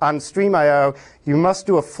 on Stream.io, you must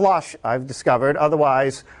do a flush, I've discovered.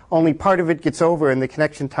 Otherwise, only part of it gets over and the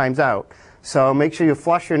connection times out. So make sure you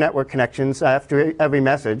flush your network connections after every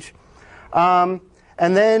message. And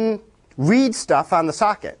then read stuff on the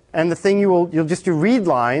socket. And the thing you'll just do read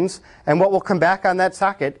lines, and what will come back on that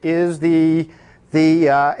socket is the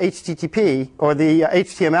HTTP, or the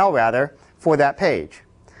HTML rather, for that page.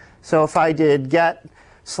 So if I did get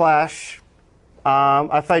 / if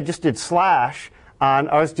I just did / on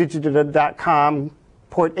arsdigita.com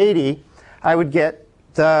port 80, I would get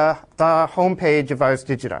the home page of Ars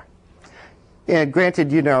Digita. And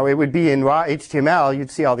granted, it would be in raw HTML.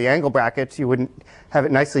 You'd see all the angle brackets. You wouldn't have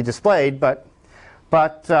it nicely displayed, but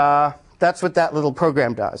that's what that little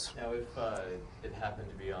program does. Now, if it happened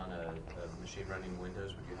to be on a machine running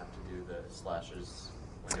Windows, would you have to do the slashes,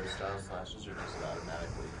 Windows-style slashes, or does it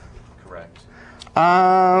automatically correct?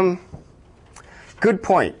 Good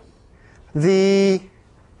point. The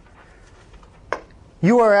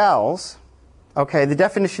URLs, okay, the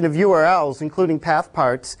definition of URLs, including path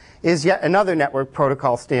parts, is yet another network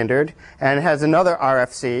protocol standard, and it has another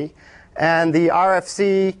RFC. And the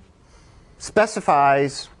RFC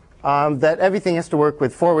specifies that everything has to work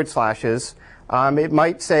with forward slashes. It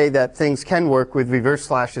might say that things can work with reverse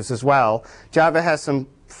slashes as well. Java has some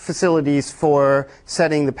facilities for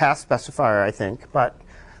setting the path specifier, I think, but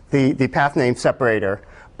the path name separator.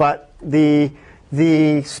 But the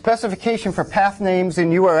the specification for path names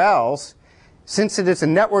and URLs, since it is a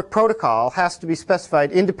network protocol, has to be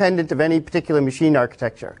specified independent of any particular machine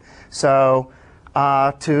architecture. So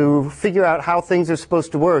to figure out how things are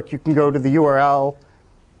supposed to work, you can go to the URL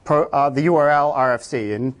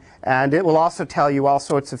RFC, and it will also tell you all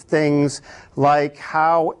sorts of things like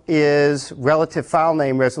how is relative file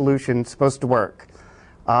name resolution supposed to work,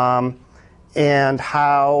 and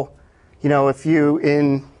how, if you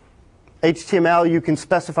in HTML you can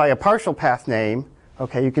specify a partial path name.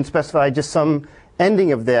 Okay, you can specify just some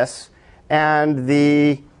ending of this, and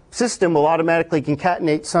the system will automatically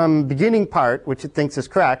concatenate some beginning part, which it thinks is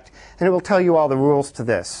correct, and it will tell you all the rules to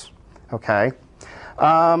this. Okay.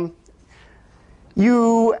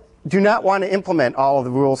 You do not want to implement all of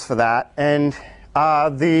the rules for that, and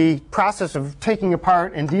the process of taking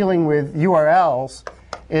apart and dealing with URLs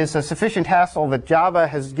is a sufficient hassle that Java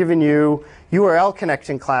has given you URL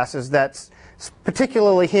connection classes that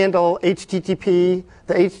particularly handle HTTP,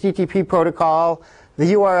 the HTTP protocol,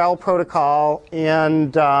 the URL protocol,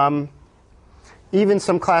 and even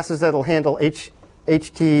some classes that will handle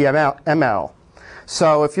HTML.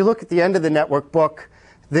 So if you look at the end of the network book,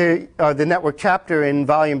 the network chapter in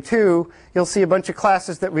Volume 2, you'll see a bunch of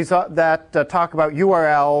classes that talk about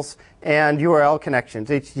URLs and URL connections,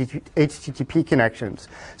 HTTP connections.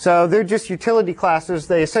 So they're just utility classes.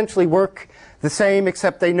 They essentially work the same,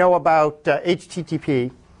 except they know about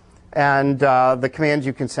HTTP and the commands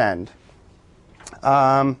you can send.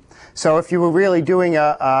 So if you were really doing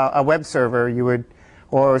a web server, you would,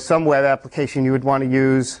 or some web application, you would want to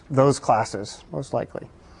use those classes, most likely.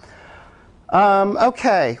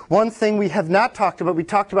 OK, one thing we have not talked about, we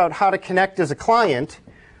talked about how to connect as a client.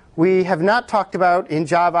 We have not talked about in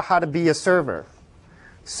Java how to be a server.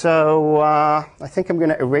 So I think I'm going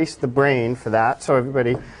to erase the brain for that so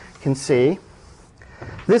everybody can see.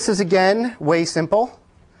 This is, again, way simple.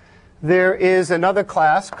 There is another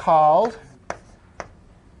class called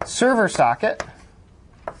server socket.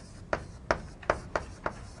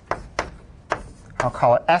 I'll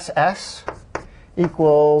call it SS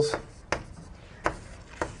equals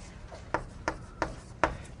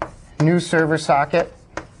new server socket.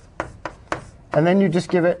 And then you just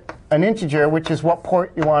give it an integer, which is what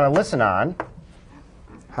port you want to listen on.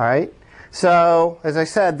 All right. So as I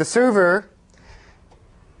said, the server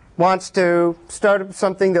wants to start up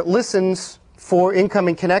something that listens for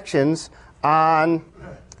incoming connections on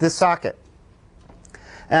this socket.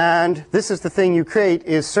 And this is the thing you create,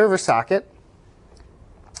 is server socket.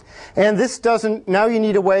 And this doesn't, now you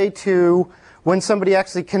need a way to, when somebody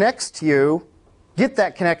actually connects to you, get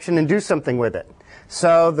that connection and do something with it.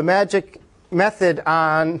 So the magic method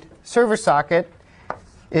on server socket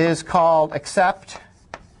is called accept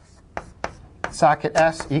socket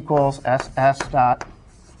s equals ss dot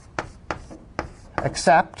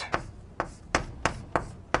accept.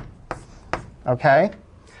 OK?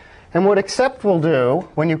 And what accept will do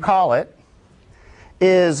when you call it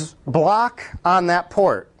is block on that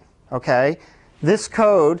port. OK? This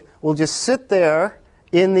code will just sit there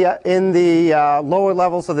in the lower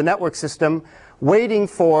levels of the network system, waiting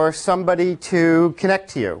for somebody to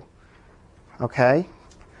connect to you. OK?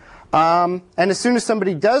 And as soon as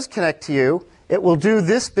somebody does connect to you, it will do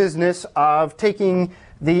this business of taking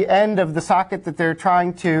the end of the socket that they're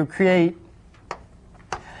trying to create,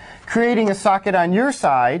 creating a socket on your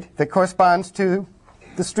side that corresponds to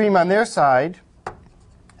the stream on their side,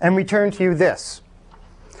 and return to you this.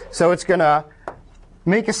 So it's going to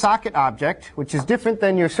make a socket object, which is different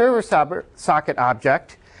than your server socket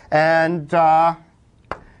object, and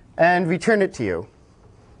return it to you.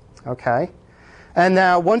 OK? And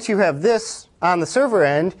now once you have this on the server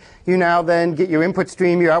end, you now then get your input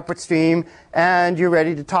stream, your output stream, and you're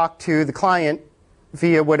ready to talk to the client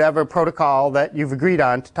via whatever protocol that you've agreed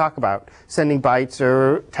on to talk about, sending bytes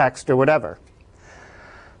or text or whatever.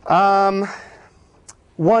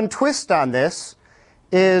 One twist on this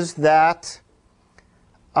is that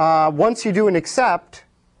once you do an accept,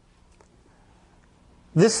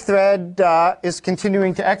 this thread is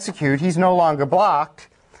continuing to execute. He's no longer blocked.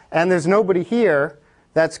 And there's nobody here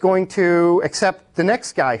that's going to accept the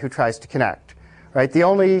next guy who tries to connect. Right? The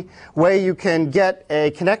only way you can get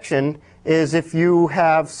a connection is if you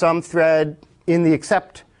have some thread in the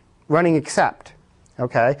accept running accept.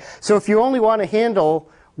 Okay? So if you only want to handle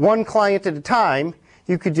one client at a time,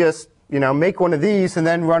 you could just make one of these and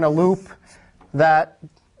then run a loop that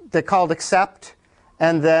they called accept,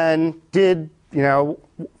 and then did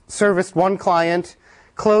serviced one client,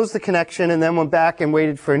 closed the connection, and then went back and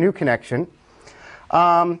waited for a new connection.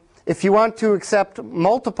 If you want to accept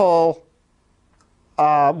multiple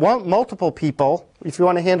multiple people, if you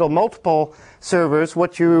want to handle multiple servers,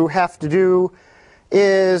 what you have to do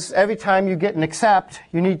is every time you get an accept,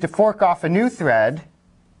 you need to fork off a new thread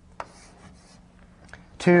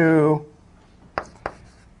to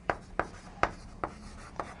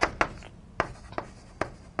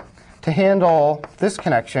handle this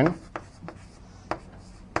connection.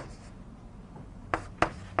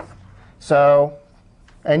 So,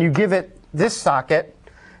 and you give it this socket,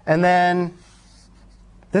 and then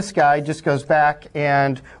this guy just goes back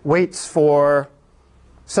and waits for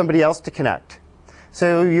somebody else to connect.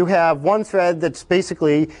 So you have one thread that's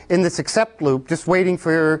basically in this accept loop, just waiting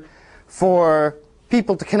for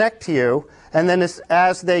people to connect to you. And then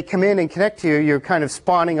as they come in and connect to you, you're kind of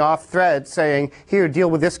spawning off threads saying, here, deal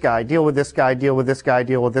with this guy, deal with this guy, deal with this guy,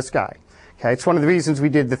 deal with this guy. Okay, it's one of the reasons we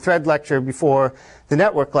did the thread lecture before the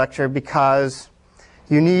network lecture, because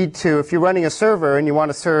you need to, if you're running a server and you want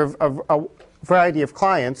to serve a variety of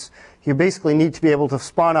clients, you basically need to be able to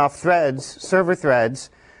spawn off threads, server threads,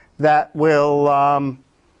 that will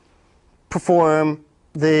perform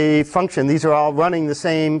the function. These are all running the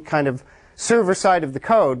same kind of server side of the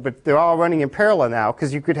code, but they're all running in parallel now,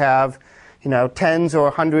 because you could have, tens or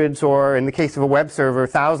hundreds, or in the case of a web server,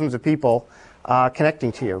 thousands of people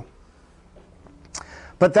connecting to you.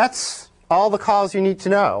 But that's all the calls you need to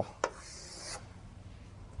know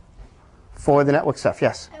for the network stuff.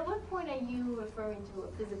 Yes? At what point are you referring to a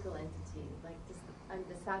physical entity? Like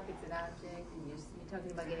the socket's an object, and you're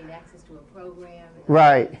talking about getting access to a program?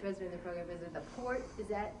 Right. The president of the program, is it the port? Is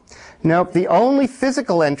that? Nope. The only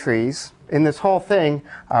physical entries in this whole thing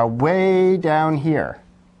are way down here.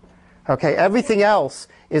 Okay, everything else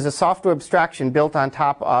is a software abstraction built on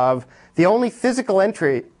top of. The only physical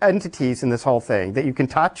entities in this whole thing that you can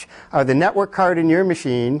touch are the network card in your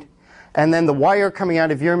machine, and then the wire coming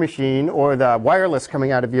out of your machine, or the wireless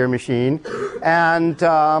coming out of your machine, and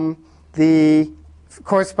the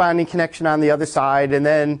corresponding connection on the other side. And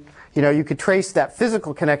then you could trace that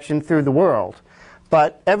physical connection through the world.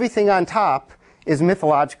 But everything on top is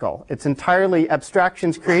mythological. It's entirely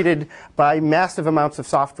abstractions created by massive amounts of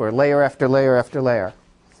software, layer after layer after layer.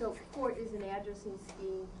 So port is an addressing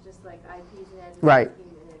scheme, just like IP is an addressing Right. scheme.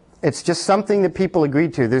 And It's just something that people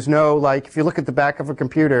agreed to. There's no, like, if you look at the back of a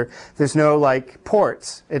computer, there's no, like,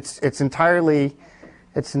 ports. It's entirely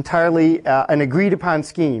an agreed upon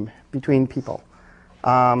scheme between people,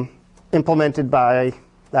 implemented by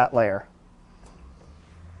that layer.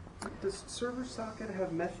 Does server socket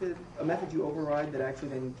have a method you override that actually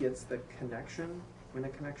then gets the connection when a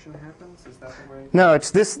connection happens? Is that the way? No,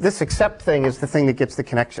 it's this accept thing is the thing that gets the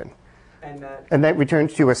connection. And that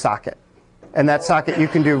returns you a socket. And that socket you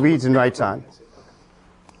can do reads and writes on.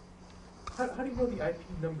 How do you know the IP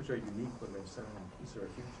numbers are unique when they're sent? Is there a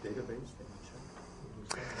huge database that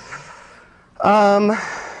you check?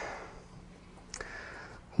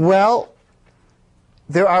 Well,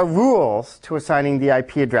 there are rules to assigning the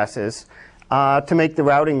IP addresses to make the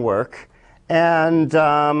routing work. And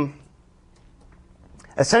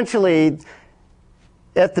essentially,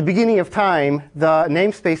 at the beginning of time, the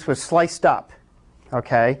namespace was sliced up.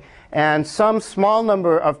 Okay? And some small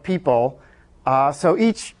number of people, so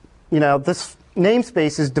each, this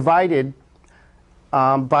namespace is divided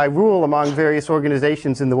by rule among various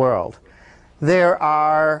organizations in the world. There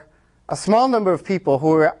are a small number of people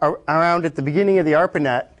who are around at the beginning of the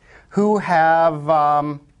ARPANET who have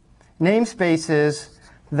namespaces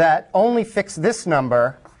that only fix this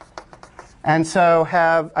number, and so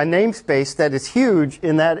have a namespace that is huge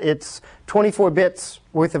in that it's 24 bits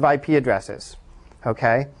worth of IP addresses.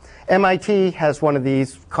 Okay? MIT has one of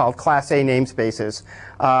these called Class A namespaces.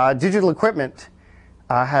 Digital Equipment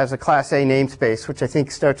has a Class A namespace, which I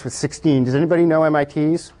think starts with 16. Does anybody know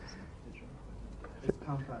MIT's?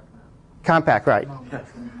 Compact, right.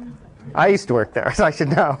 I used to work there, so I should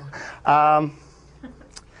know.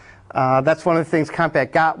 That's one of the things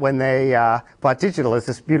Compact got when they bought Digital, is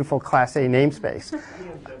this beautiful Class A namespace.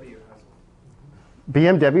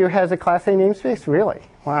 BMW has a Class A namespace? Really?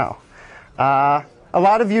 Wow. A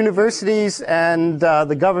lot of universities and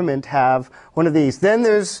the government have one of these. Then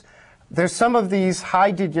there's some of these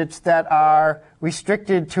high digits that are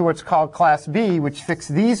restricted to what's called Class B, which fix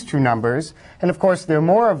these two numbers. And of course, there are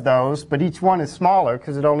more of those, but each one is smaller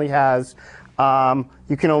because it only has,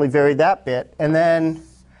 you can only vary that bit. And then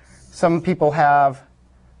some people have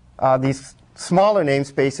these smaller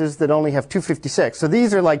namespaces that only have 256. So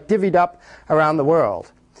these are like divvied up around the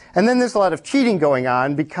world. And then there's a lot of cheating going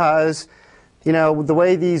on because, the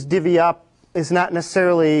way these divvy up is not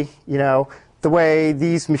necessarily, the way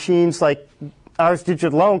these machines like Ars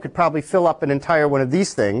Digit alone could probably fill up an entire one of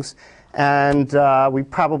these things. And we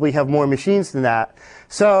probably have more machines than that.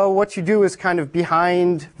 So what you do is kind of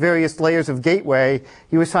behind various layers of gateway,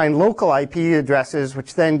 you assign local IP addresses,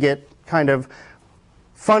 which then get kind of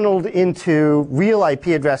funneled into real IP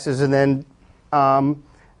addresses and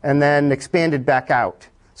then expanded back out.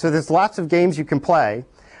 So there's lots of games you can play.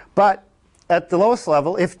 But at the lowest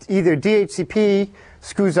level, if either DHCP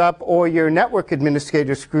screws up or your network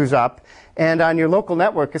administrator screws up, and on your local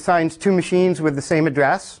network assigns two machines with the same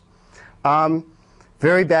address,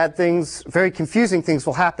 very bad things, very confusing things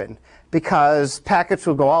will happen, because packets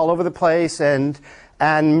will go all over the place, and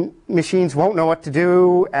machines won't know what to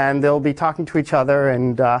do, and they'll be talking to each other.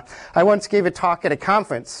 And I once gave a talk at a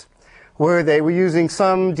conference where they were using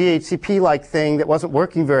some DHCP-like thing that wasn't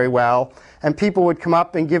working very well, and people would come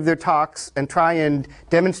up and give their talks and try and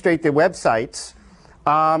demonstrate their websites.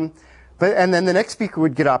 And then the next speaker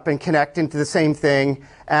would get up and connect into the same thing,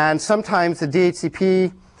 and sometimes the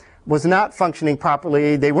DHCP was not functioning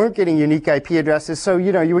properly. They weren't getting unique IP addresses, so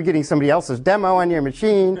you were getting somebody else's demo on your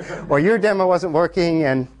machine, or your demo wasn't working,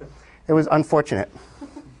 and it was unfortunate.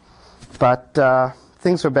 But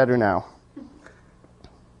things are better now.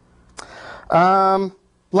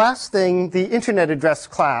 Last thing, the internet address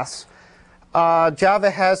class.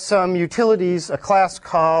 Java has some utilities, a class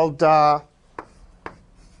called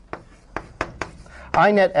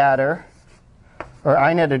inetAddr, or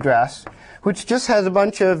inetAddress, which just has a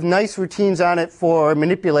bunch of nice routines on it for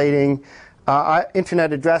manipulating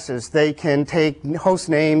internet addresses. They can take host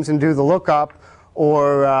names and do the lookup,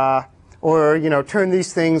 or turn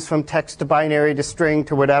these things from text to binary to string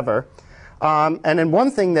to whatever. And then one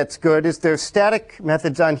thing that's good is there's static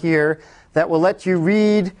methods on here that will let you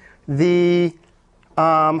read the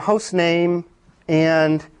host name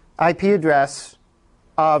and IP address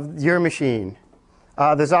of your machine.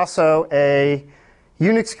 There's also a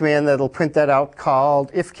Unix command that'll print that out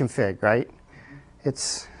called ifconfig, right?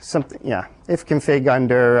 It's something, yeah, ifconfig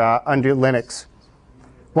under Linux.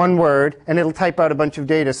 One word, and it'll type out a bunch of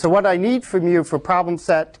data. So what I need from you for problem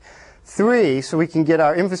set 3, so we can get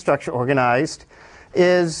our infrastructure organized,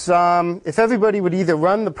 is if everybody would either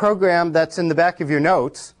run the program that's in the back of your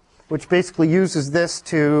notes, which basically uses this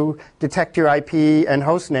to detect your IP and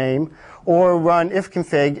host name, or run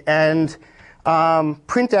ifconfig and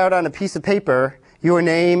print out on a piece of paper your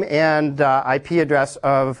name and IP address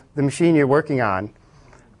of the machine you're working on.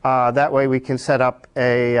 That way we can set up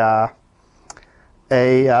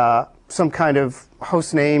some kind of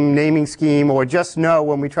host name naming scheme, or just know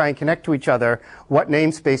when we try and connect to each other what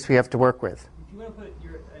namespace we have to work with. If you want to put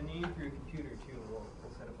a name for your computer too, we'll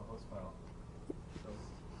set up a host file. So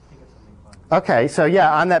think of something fun. Okay, so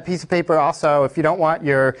yeah, on that piece of paper also, if you don't want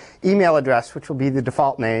your email address, which will be the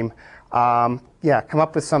default name, yeah, come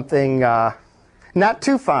up with something not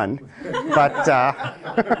too fun, but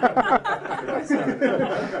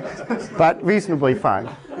but reasonably fun.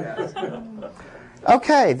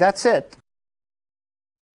 Okay, that's it.